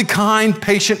a really kind,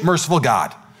 patient, merciful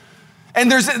God.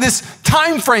 And there's this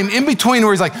time frame in between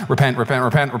where he's like, repent.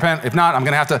 If not, I'm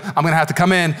gonna have to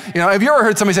come in. Have you ever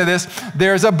heard somebody say this?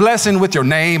 There's a blessing with your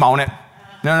name on it.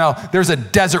 No, there's a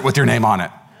desert with your name on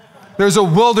it. There's a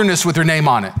wilderness with your name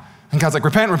on it. And God's like,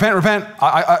 repent.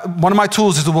 One of my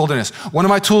tools is the wilderness. One of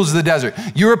my tools is the desert.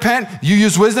 You repent, you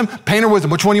use wisdom, pain or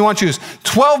wisdom. Which one do you want to choose?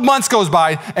 12 months goes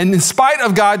by, and in spite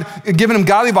of God giving him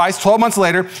godly advice, 12 months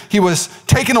later, he was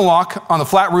taking a walk on the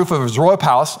flat roof of his royal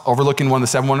palace, overlooking one of the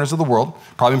 7 wonders of the world,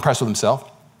 probably impressed with himself.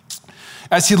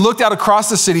 As he looked out across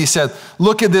the city, he said,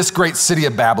 look at this great city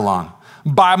of Babylon.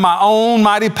 By my own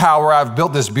mighty power, I've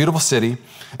built this beautiful city.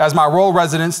 as my royal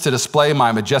residence to display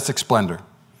my majestic splendor.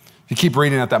 If you keep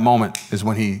reading at that moment is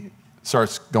when he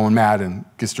starts going mad and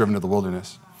gets driven to the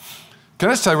wilderness. Can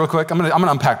I just tell you real quick? I'm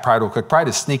gonna unpack pride real quick. Pride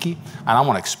is sneaky, and I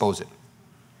want to expose it.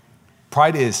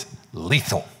 Pride is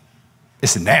lethal.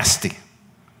 It's nasty.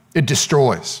 It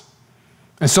destroys.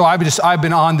 And so I've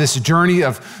been on this journey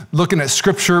of looking at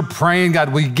scripture, praying,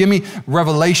 God, will you give me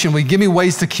revelation? Will you give me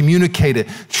ways to communicate it?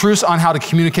 Truths on how to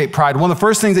communicate pride. One of the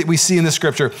first things that we see in this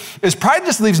scripture is pride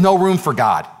just leaves no room for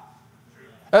God.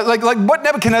 Like what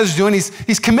Nebuchadnezzar is doing,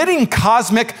 he's committing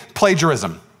cosmic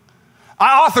plagiarism.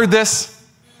 I authored this.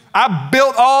 I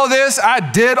built all this. I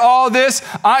did all this.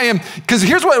 Because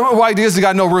here's why he has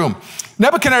got no room.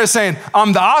 Nebuchadnezzar is saying,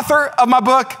 I'm the author of my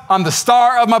book. I'm the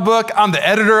star of my book. I'm the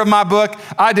editor of my book.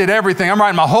 I did everything. I'm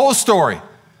writing my whole story.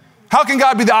 How can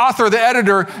God be the author, the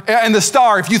editor, and the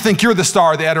star if you think you're the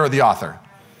star, the editor, or the author?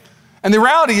 And the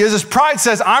reality is pride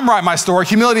says, I'm writing my story.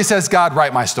 Humility says, God,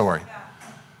 write my story.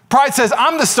 Pride says,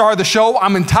 I'm the star of the show.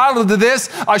 I'm entitled to this.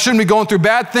 I shouldn't be going through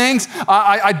bad things.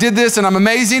 I did this and I'm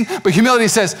amazing. But humility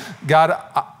says, God,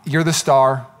 you're the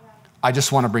star. I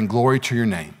just want to bring glory to your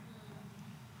name.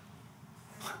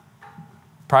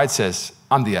 Pride says,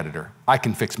 I'm the editor. I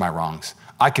can fix my wrongs.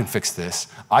 I can fix this.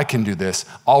 I can do this.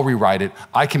 I'll rewrite it.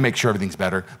 I can make sure everything's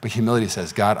better. But humility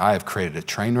says, God, I have created a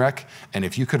train wreck. And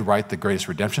if you could write the greatest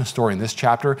redemption story in this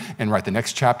chapter and write the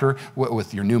next chapter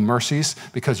with your new mercies,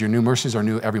 because your new mercies are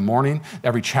new every morning.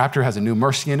 Every chapter has a new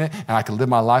mercy in it. And I can live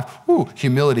my life.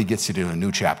 Humility gets you to a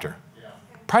new chapter.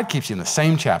 Pride keeps you in the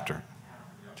same chapter.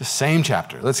 Just same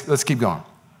chapter. Let's keep going.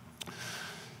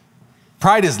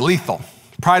 Pride is lethal.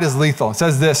 Pride is lethal. It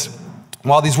says this.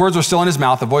 While these words were still in his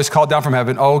mouth, a voice called down from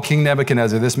heaven, "O King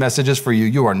Nebuchadnezzar, this message is for you.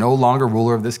 You are no longer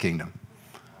ruler of this kingdom.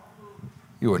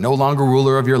 You are no longer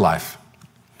ruler of your life."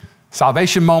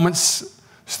 Salvation moments,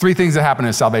 there's three things that happen in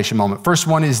a salvation moment. First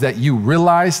one is that you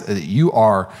realize that you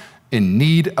are in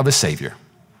need of a Savior.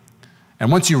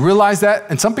 And once you realize that,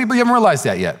 and some people you haven't realized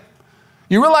that yet,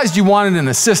 you realized you wanted an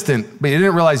assistant, but you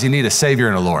didn't realize you need a Savior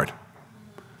and a Lord.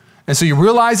 And so you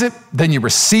realize it, then you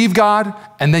receive God,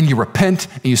 and then you repent,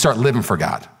 and you start living for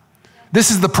God.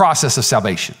 This is the process of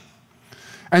salvation.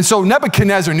 And so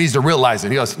Nebuchadnezzar needs to realize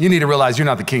it. He goes, you need to realize you're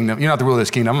not the kingdom. You're not the ruler of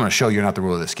this kingdom. I'm going to show you're not the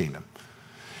ruler of this kingdom.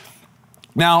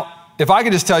 Now, if I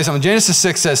could just tell you something, Genesis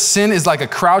 6 says, sin is like a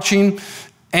crouching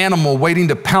animal waiting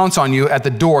to pounce on you at the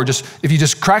door. If you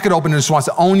just crack it open, it just wants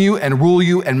to own you and rule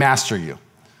you and master you.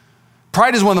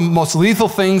 Pride is one of the most lethal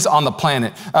things on the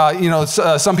planet.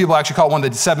 Some people actually call it one of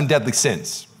the 7 deadly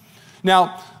sins.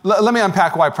 Now, let me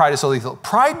unpack why pride is so lethal.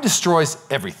 Pride destroys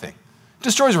everything. It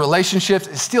destroys relationships.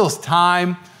 It steals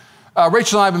time.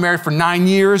 Rachel and I have been married for 9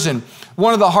 years, and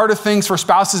one of the harder things for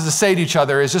spouses to say to each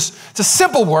other is it's a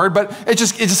simple word, but it's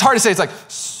just hard to say. It's like,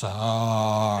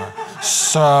 sorry.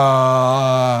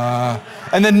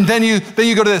 And then you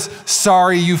go to this,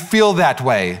 sorry, you feel that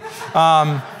way.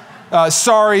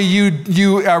 Sorry,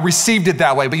 you received it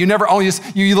that way, but you never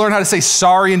you learn how to say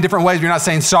sorry in different ways. But you're not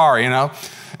saying sorry, And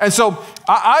so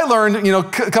I learned, a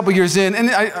couple years in, and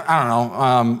I don't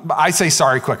know, I say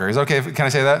sorry quicker. Is it okay? Can I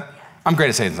say that? I'm great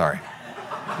at saying sorry.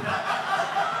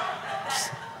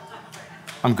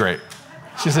 I'm great.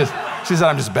 She said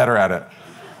I'm just better at it.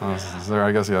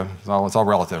 I guess, yeah, it's all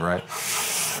relative, right?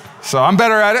 So I'm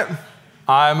better at it.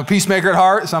 I'm a peacemaker at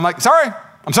heart, so I'm like, sorry,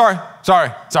 I'm sorry.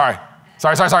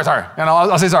 And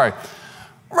I'll say sorry.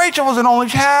 Rachel was an only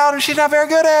child, and she's not very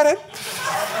good at it.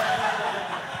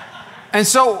 And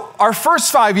so our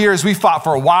first 5 years, we fought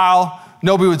for a while.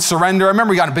 Nobody would surrender. I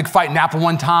remember we got in a big fight in Napa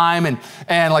one time, and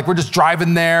like we're just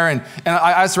driving there, and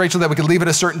I asked Rachel that we could leave at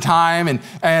a certain time, and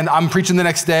I'm preaching the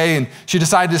next day, and she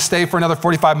decided to stay for another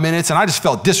 45 minutes, and I just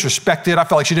felt disrespected. I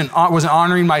felt like she wasn't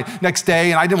honoring my next day,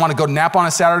 and I didn't want to go to Napa on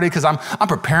a Saturday because I'm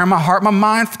preparing my heart, my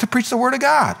mind to preach the word of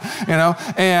God,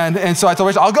 And so I told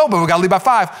Rachel, I'll go, but we got to leave by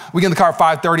 5. We get in the car at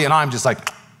 5:30, and I'm just like,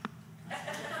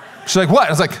 she's like, what?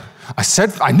 I was like, I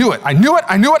said, I knew it.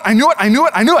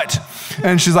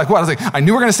 And she's like, what? I was like, I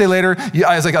knew we were going to stay later.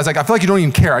 I was like, I feel like you don't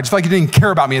even care. I just feel like you didn't even care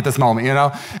about me at this moment,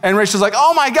 And Rachel's like,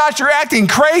 oh my gosh, you're acting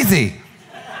crazy.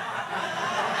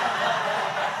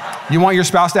 You want your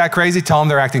spouse to act crazy? Tell them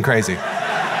they're acting crazy.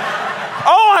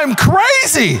 Oh, I'm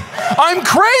crazy. I'm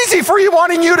crazy for you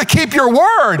wanting you to keep your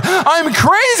word. I'm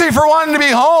crazy for wanting to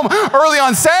be home early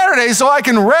on Saturday so I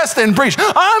can rest and preach.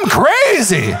 I'm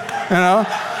crazy,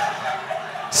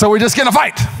 So we just get in a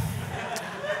fight.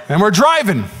 And we're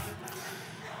driving.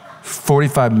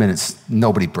 45 minutes,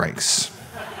 nobody breaks.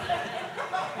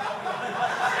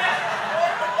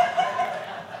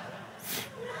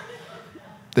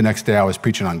 The next day I was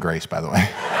preaching on grace, by the way.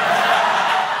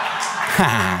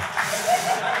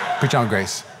 Preaching on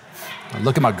grace. I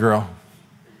look at my girl,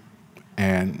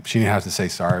 and she didn't have to say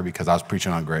sorry because I was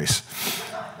preaching on grace.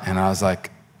 And I was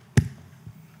like,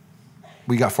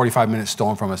 we got 45 minutes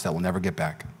stolen from us that we'll never get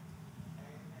back.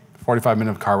 45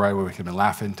 minutes of car ride where we could have been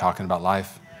laughing, talking about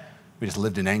life. We just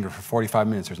lived in anger for 45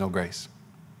 minutes. There's no grace.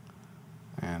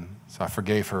 And so I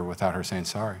forgave her without her saying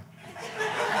sorry.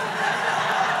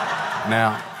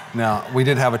 Now, we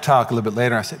did have a talk a little bit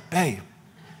later. I said, babe,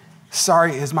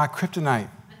 sorry is my kryptonite.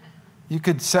 You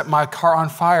could set my car on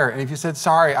fire, and if you said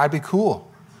sorry, I'd be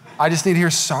cool. I just need to hear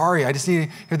sorry. I just need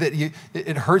to hear that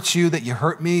it hurts you, that you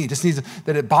hurt me. It just needs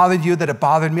that it bothered you, that it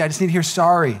bothered me. I just need to hear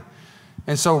sorry.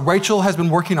 And so Rachel has been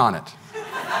working on it.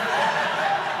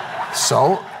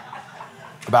 So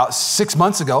about 6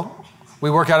 months ago, we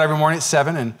work out every morning at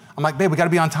 7, and I'm like, babe, we got to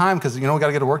be on time because, we got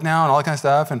to get to work now and all that kind of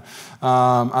stuff. And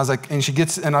I was like,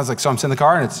 so I'm sitting in the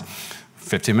car, and it's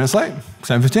 15 minutes late,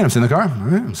 7:15, I'm sitting in the car. All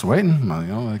right, I'm just waiting.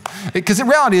 Because the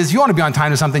reality is, you want to be on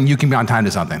time to something, you can be on time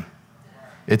to something.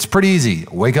 It's pretty easy.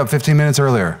 Wake up 15 minutes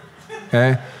earlier,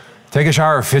 okay? Take a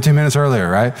shower 15 minutes earlier,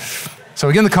 right? So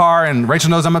we get in the car, and Rachel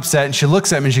knows I'm upset, and she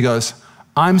looks at me, and she goes,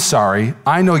 I'm sorry.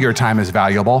 I know your time is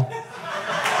valuable.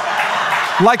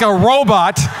 Like a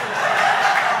robot.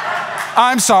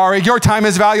 I'm sorry. Your time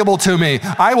is valuable to me.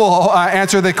 I will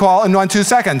answer the call in 2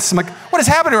 seconds. I'm like, what is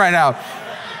happening right now?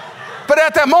 But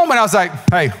at that moment, I was like,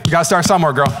 hey, you got to start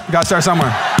somewhere, girl. You got to start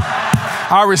somewhere.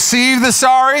 I received the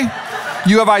sorry.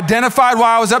 You have identified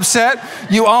why I was upset.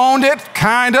 You owned it,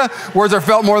 kind of. Words are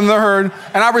felt more than they're heard.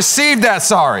 And I received that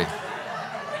sorry.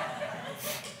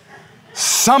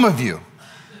 Some of you,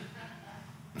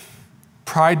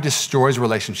 pride destroys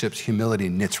relationships. Humility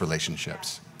knits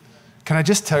relationships. Can I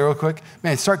just tell you real quick?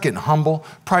 Man, start getting humble.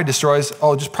 Pride destroys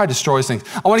things.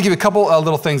 I want to give you a couple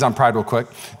little things on pride real quick,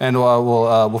 and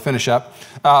we'll finish up.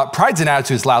 Pride's an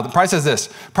attitude. It's loud. Pride says this.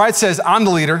 Pride says, I'm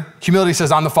the leader. Humility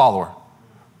says, I'm the follower.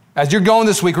 As you're going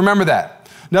this week, remember that.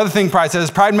 Another thing pride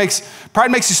says, pride makes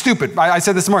you stupid. I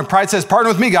said this morning. Pride says, partner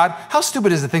with me, God. How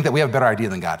stupid is it to think that we have a better idea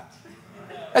than God?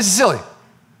 That's silly.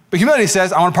 But humility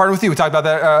says, I want to partner with you. We talked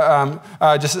about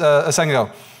that just a second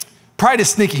ago. Pride is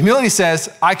sneaky. Humility says,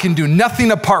 I can do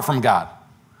nothing apart from God.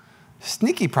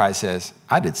 Sneaky pride says,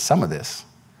 I did some of this.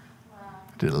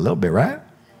 I did a little bit, right?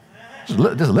 Just a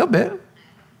little bit.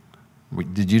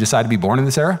 Did you decide to be born in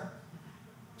this era?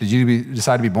 Did you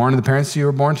decide to be born to the parents you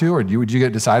were born to? Or would you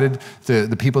get decided to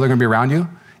the people that are going to be around you?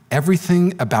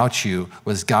 Everything about you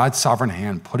was God's sovereign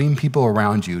hand putting people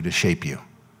around you to shape you.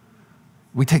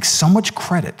 We take so much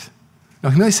credit. No,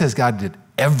 humility says God did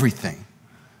everything.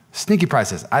 Sneaky pride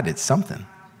says, I did something.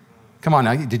 Come on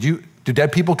now, do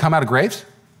dead people come out of graves? Did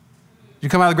you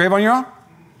come out of the grave on your own?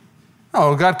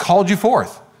 No, God called you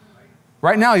forth.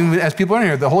 Right now, even as people are in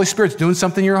here, the Holy Spirit's doing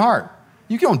something in your heart.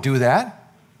 You don't do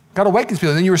that. God awakens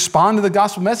people, and then you respond to the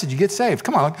gospel message, you get saved.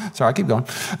 Come on, sorry, I keep going.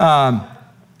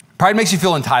 Pride makes you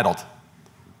feel entitled.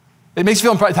 It makes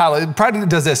you feel entitled. Pride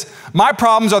does this. My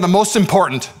problems are the most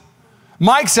important.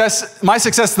 My success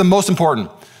is the most important.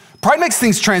 Pride makes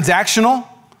things transactional,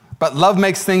 but love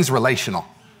makes things relational.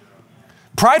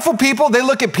 Prideful people, they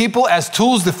look at people as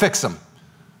tools to fix them.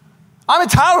 I'm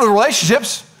entitled to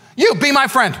relationships. You, be my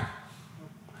friend.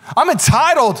 I'm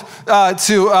entitled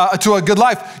to a good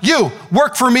life. You,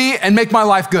 work for me and make my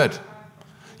life good.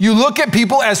 You look at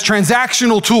people as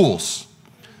transactional tools.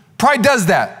 Pride does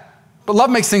that, but love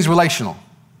makes things relational.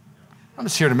 I'm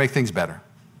just here to make things better.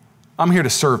 I'm here to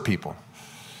serve people.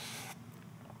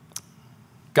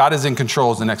 God is in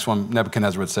control is the next one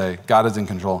Nebuchadnezzar would say. God is in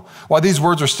control. While these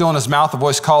words were still in his mouth, a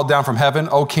voice called down from heaven,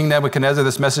 O King Nebuchadnezzar,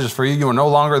 this message is for you. You are no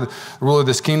longer the ruler of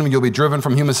this kingdom. You'll be driven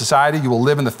from human society. You will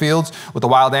live in the fields with the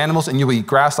wild animals, and you will eat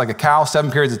grass like a cow. 7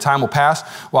 periods of time will pass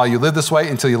while you live this way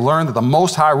until you learn that the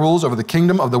Most High rules over the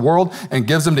kingdom of the world and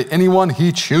gives them to anyone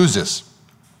he chooses.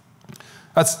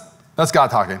 That's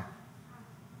God talking.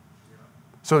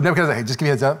 So Nebuchadnezzar, hey, just give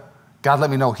you a heads up. God let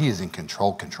me know he is in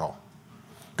control.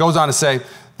 Goes on to say,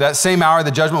 that same hour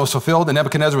the judgment was fulfilled, and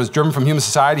Nebuchadnezzar was driven from human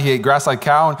society. He ate grass like a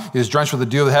cow, and he was drenched with the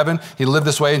dew of heaven. He lived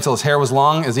this way until his hair was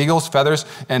long as eagle's feathers,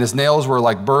 and his nails were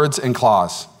like birds' and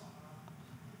claws.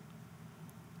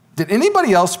 Did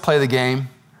anybody else play the game?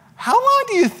 How long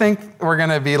do you think we're going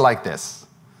to be like this?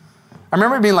 I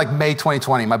remember it being like May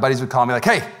 2020. My buddies would call me like,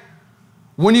 hey,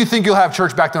 when do you think you'll have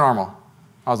church back to normal?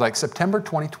 I was like, September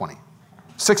 2020.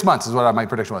 6 months is what my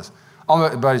prediction was. All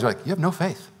my buddies were like, you have no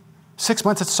faith. 6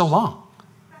 months, that's so long.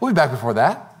 We'll be back before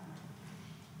that.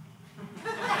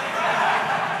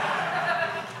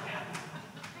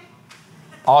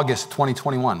 August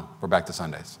 2021, we're back to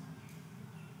Sundays.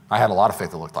 I had a lot of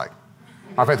faith, it looked like.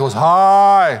 My faith was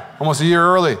high, almost a year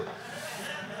early.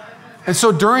 And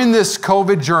so during this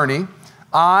COVID journey,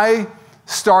 I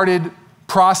started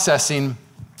processing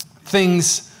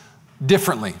things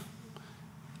differently.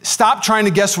 Stop trying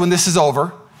to guess when this is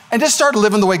over and just start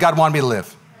living the way God wanted me to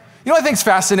live. You know what I think is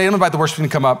fascinating? I'm about the worship team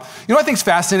to come up. You know what I think is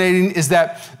fascinating is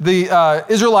that the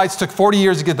Israelites took 40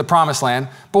 years to get to the promised land,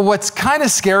 but what's kind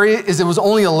of scary is it was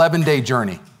only an 11-day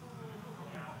journey.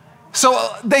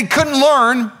 So they couldn't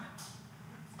learn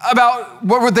about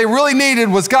what they really needed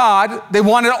was God. They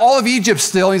wanted all of Egypt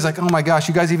still. He's like, oh my gosh,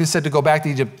 you guys even said to go back to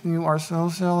Egypt. You are so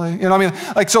silly. You know what I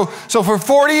mean? Like, so for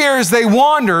 40 years they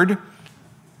wandered.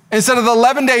 Instead of the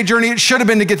 11-day journey, it should have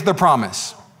been to get to the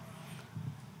promise.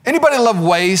 Anybody love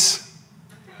Waze?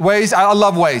 Waze? I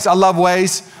love Waze. I love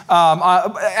Waze.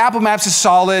 Apple Maps is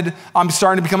solid. I'm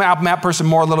starting to become an Apple Map person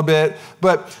more a little bit.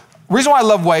 But the reason why I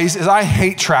love Waze is I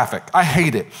hate traffic. I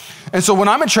hate it. And so when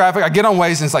I'm in traffic, I get on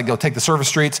Waze and it's like, go take the service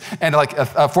streets and like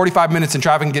 45 minutes in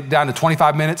traffic and get down to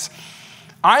 25 minutes.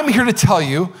 I'm here to tell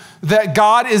you that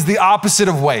God is the opposite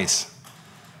of Waze.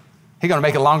 He's gonna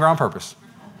make it longer on purpose.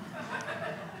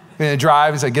 You're gonna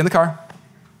drive, he's like, get in the car.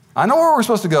 I know where we're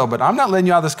supposed to go, but I'm not letting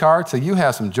you out of this car till you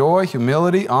have some joy,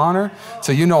 humility, honor,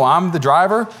 so you know I'm the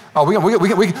driver. Oh,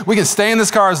 we can stay in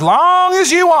this car as long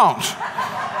as you want.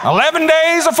 11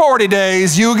 days or 40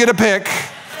 days, you get a pick.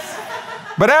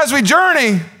 But as we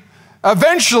journey,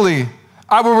 eventually,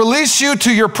 I will release you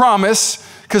to your promise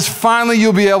because finally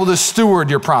you'll be able to steward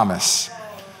your promise.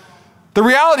 The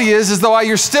reality is though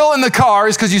you're still in the car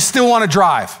is because you still want to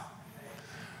drive.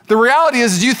 The reality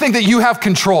is you think that you have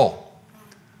control.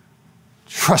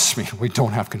 Trust me, we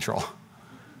don't have control.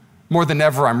 More than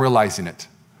ever, I'm realizing it.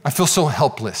 I feel so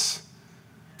helpless.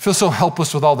 I feel so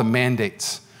helpless with all the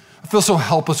mandates. I feel so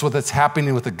helpless with what's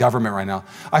happening with the government right now.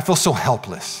 I feel so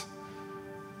helpless.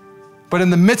 But in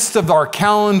the midst of our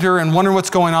calendar and wondering what's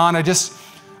going on, I just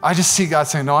see God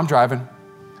saying, no, I'm driving.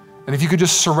 And if you could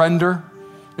just surrender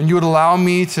and you would allow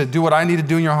me to do what I need to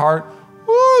do in your heart,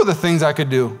 woo, the things I could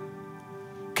do.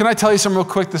 Can I tell you something real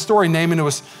quick? The story Naaman, it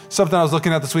was something I was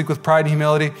looking at this week with pride and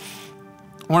humility.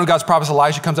 One of God's prophets,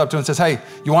 Elijah, comes up to him and says, hey,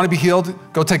 you want to be healed?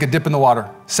 Go take a dip in the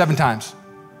water 7 times.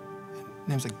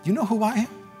 Naaman's like, you know who I am?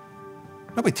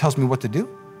 Nobody tells me what to do.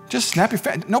 Just snap your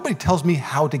fingers. Nobody tells me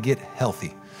how to get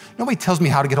healthy. Nobody tells me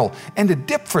how to get whole. And to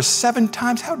dip for 7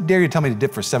 times? How dare you tell me to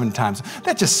dip for 7 times?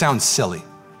 That just sounds silly.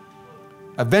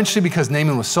 Eventually, because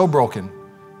Naaman was so broken,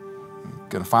 I'm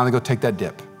gonna finally go take that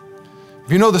dip.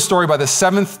 If you know the story, by the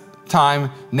 7th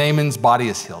time, Naaman's body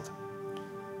is healed.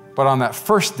 But on that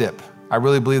first dip, I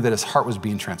really believe that his heart was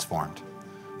being transformed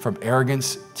from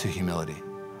arrogance to humility.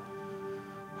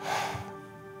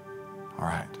 All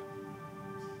right.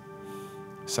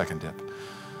 2nd dip.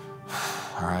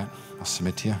 All right, I'll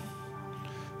submit to you.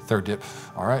 3rd dip.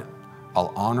 All right,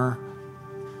 I'll honor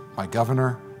my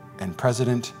governor and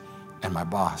president and my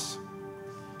boss.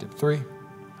 Dip 3.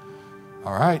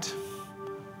 All right,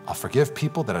 I'll forgive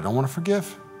people that I don't want to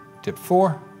forgive. Dip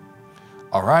 4.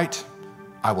 All right,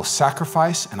 I will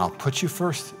sacrifice and I'll put you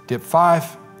first. Dip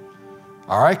 5.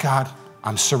 All right, God,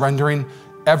 I'm surrendering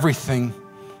everything.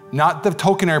 Not the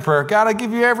tokenary prayer, God, I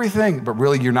give you everything. But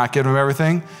really, you're not giving him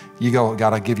everything. You go,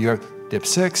 God, I give you everything. Dip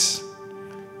 6.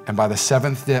 And by the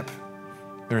 7th dip,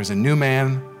 there is a new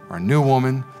man or a new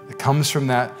woman that comes from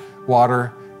that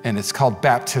water, and it's called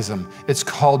baptism. It's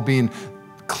called being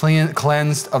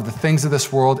cleansed of the things of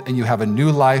this world, and you have a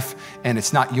new life, and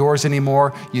it's not yours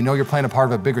anymore. You know you're playing a part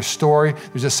of a bigger story.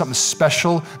 There's just something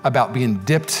special about being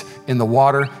dipped in the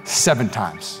water 7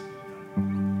 times.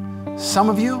 Some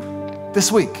of you, this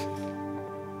week,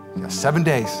 you got 7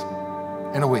 days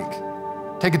in a week.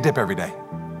 Take a dip every day.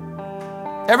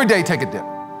 Every day, take a dip.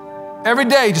 Every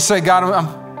day, just say, God, I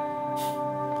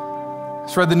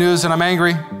just read the news and I'm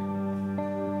angry.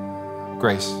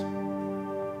 Grace.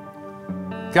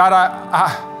 God,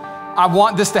 I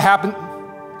want this to happen.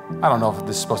 I don't know if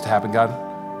this is supposed to happen, God.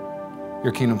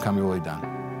 Your kingdom come, your will be done.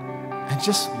 And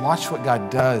just watch what God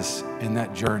does in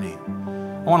that journey.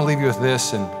 I want to leave you with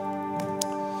this, and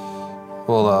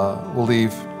we'll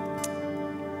leave.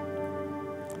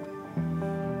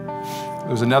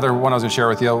 There's another one I was going to share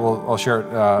with you. I'll share it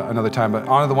another time. But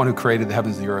honor the one who created the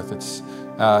heavens and the earth.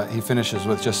 He finishes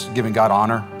with just giving God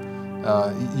honor.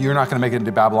 You're not going to make it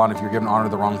into Babylon if you're giving honor to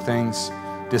the wrong things.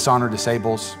 Dishonor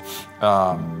disables.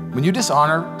 When you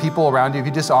dishonor people around you, if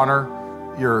you dishonor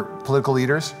your political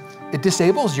leaders, it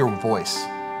disables your voice.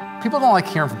 People don't like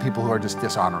hearing from people who are just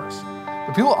dishonorers.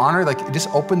 But people honor, like, it just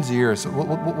opens ears.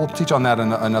 We'll teach on that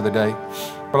another day.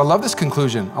 But I love this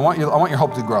conclusion. I want your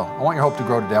hope to grow. I want your hope to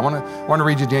grow today. I want to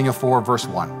read you Daniel 4, verse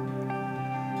 1.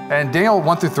 And Daniel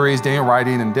 1 through 3 is Daniel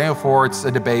writing, and Daniel 4, it's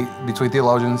a debate between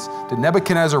theologians. Did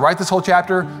Nebuchadnezzar write this whole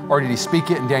chapter, or did he speak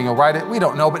it and Daniel write it? We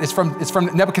don't know, but it's from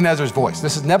Nebuchadnezzar's voice.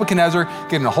 This is Nebuchadnezzar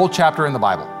giving a whole chapter in the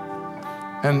Bible.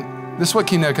 And this is what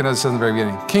King Nebuchadnezzar says in the very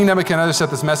beginning. King Nebuchadnezzar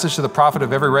sent this message to the prophet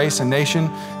of every race and nation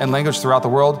and language throughout the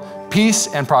world.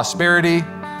 Peace and prosperity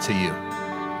to you.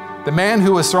 The man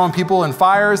who was throwing people in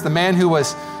fires, the man who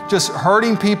was just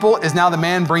hurting people is now the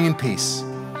man bringing peace.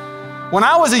 When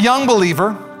I was a young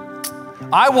believer,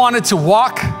 I wanted to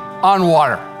walk on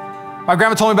water. My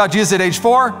grandma told me about Jesus at age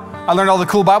 4. I learned all the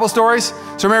cool Bible stories.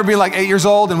 So I remember being like 8 years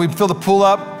old and we'd fill the pool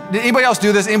up. Did anybody else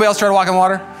do this? Anybody else try to walk on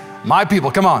water? My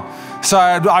people, come on. So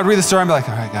I'd read the story and be like,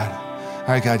 all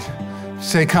right, God,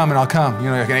 say come and I'll come. You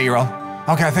know, like an 8-year-old.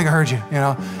 Okay, I think I heard you, you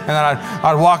know. And then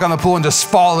I'd walk on the pool and just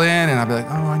fall in and I'd be like,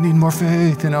 oh, I need more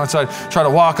faith, you know. And so I'd try to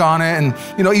walk on it. And,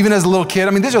 you know, even as a little kid,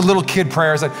 I mean, these are little kid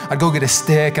prayers. I'd go get a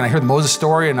stick and I hear the Moses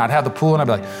story and I'd have the pool and I'd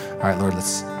be like, all right, Lord,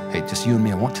 hey, just you and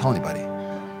me. I won't tell anybody.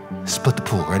 Split the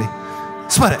pool, ready?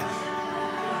 Split it.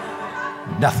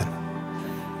 Nothing.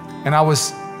 And I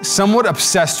was somewhat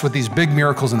obsessed with these big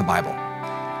miracles in the Bible.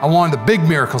 I wanted the big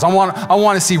miracles. I want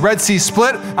to see Red Sea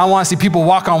split. I want to see people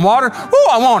walk on water. Woo,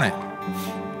 I want it.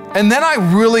 And then I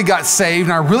really got saved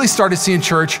and I really started seeing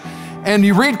church. And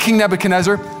you read King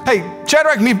Nebuchadnezzar. Hey,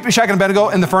 Shadrach, Meshach, and Abednego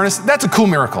in the furnace. That's a cool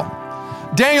miracle.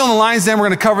 Daniel in the lion's den, we're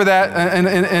going to cover that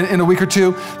in a week or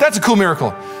two. That's a cool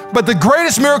miracle. But the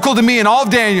greatest miracle to me in all of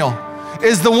Daniel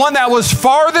is the one that was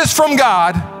farthest from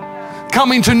God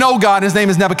coming to know God. His name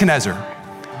is Nebuchadnezzar.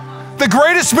 The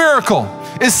greatest miracle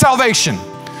is salvation.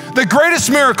 The greatest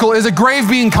miracle is a grave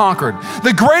being conquered.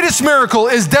 The greatest miracle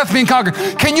is death being conquered.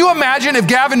 Can you imagine if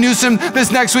Gavin Newsom this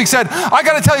next week said, I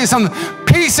got to tell you something,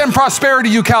 peace and prosperity,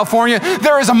 you California.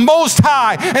 There is a Most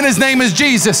High and his name is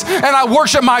Jesus. And I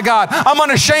worship my God. I'm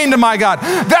unashamed of my God.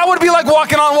 That would be like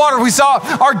walking on water. We saw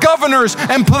our governors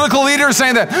and political leaders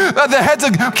saying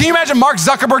that. Can you imagine Mark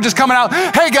Zuckerberg just coming out,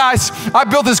 hey guys, I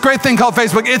built this great thing called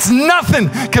Facebook. It's nothing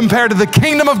compared to the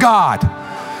kingdom of God.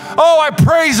 Oh, I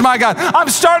praise my God. I'm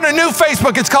starting a new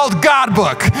Facebook. It's called God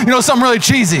Book. You know, something really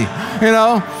cheesy, you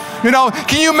know?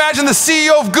 Can you imagine the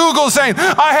CEO of Google saying,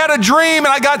 I had a dream and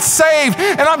I got saved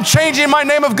and I'm changing my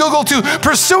name of Google to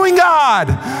Pursuing God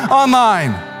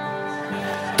Online.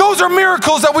 Those are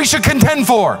miracles that we should contend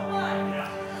for.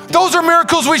 Those are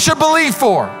miracles we should believe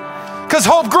for because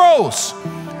hope grows.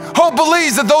 Hope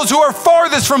believes that those who are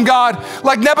farthest from God,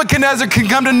 like Nebuchadnezzar, can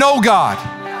come to know God.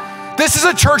 This is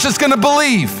a church that's going to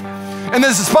believe. In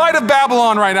the spite of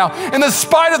Babylon right now, in the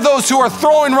spite of those who are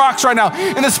throwing rocks right now,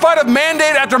 in the spite of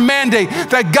mandate after mandate,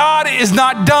 that God is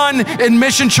not done in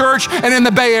Mission Church and in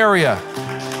the Bay Area.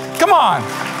 Come on.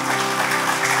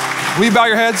 Will you bow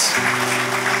your heads?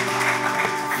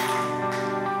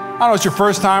 I don't know if it's your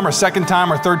first time or second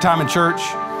time or third time in church,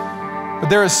 but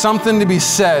there is something to be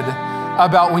said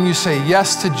about when you say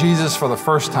yes to Jesus for the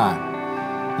first time.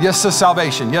 Yes to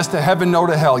salvation, yes to heaven, no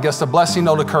to hell, yes to blessing,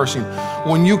 no to cursing.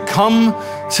 When you come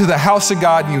to the house of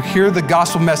God and you hear the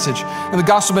gospel message, and the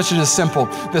gospel message is simple,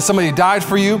 that somebody died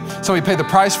for you, somebody paid the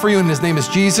price for you, and his name is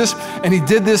Jesus, and he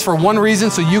did this for one reason,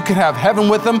 so you could have heaven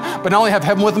with him, but not only have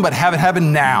heaven with him, but have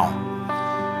heaven now.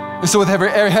 And so with every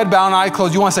head bowed and eye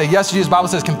closed, you want to say yes to Jesus. The Bible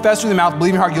says, confess with your mouth,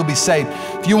 believe in your heart, you'll be saved.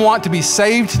 If you want to be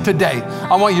saved today,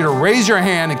 I want you to raise your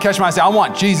hand and catch my eye and say, I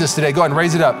want Jesus today. Go ahead and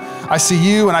raise it up. I see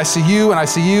you, and I see you, and I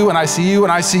see you, and I see you,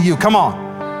 and I see you. Come on.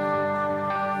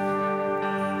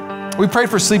 We prayed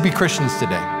for sleepy Christians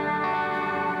today.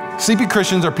 Sleepy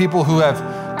Christians are people who have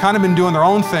kind of been doing their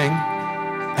own thing,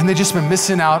 and they've just been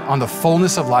missing out on the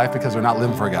fullness of life because they're not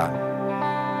living for God.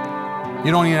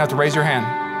 You don't even have to raise your hand.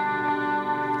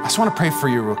 I just want to pray for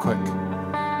you real quick.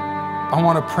 I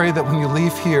want to pray that when you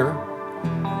leave here,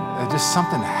 that just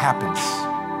something happens.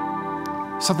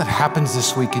 Something happens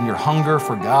this week in your hunger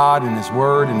for God and his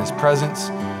word and his presence.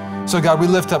 So God, we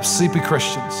lift up sleepy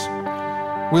Christians.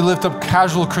 We lift up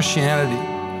casual Christianity,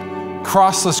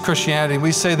 crossless Christianity.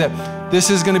 We say that this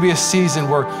is going to be a season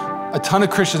where a ton of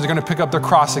Christians are going to pick up their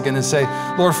cross again and say,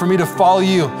 Lord, for me to follow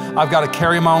you, I've got to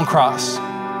carry my own cross.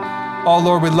 Oh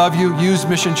Lord, we love you. Use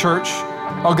Mission Church.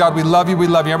 Oh God, we love you. We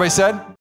love you. Everybody said?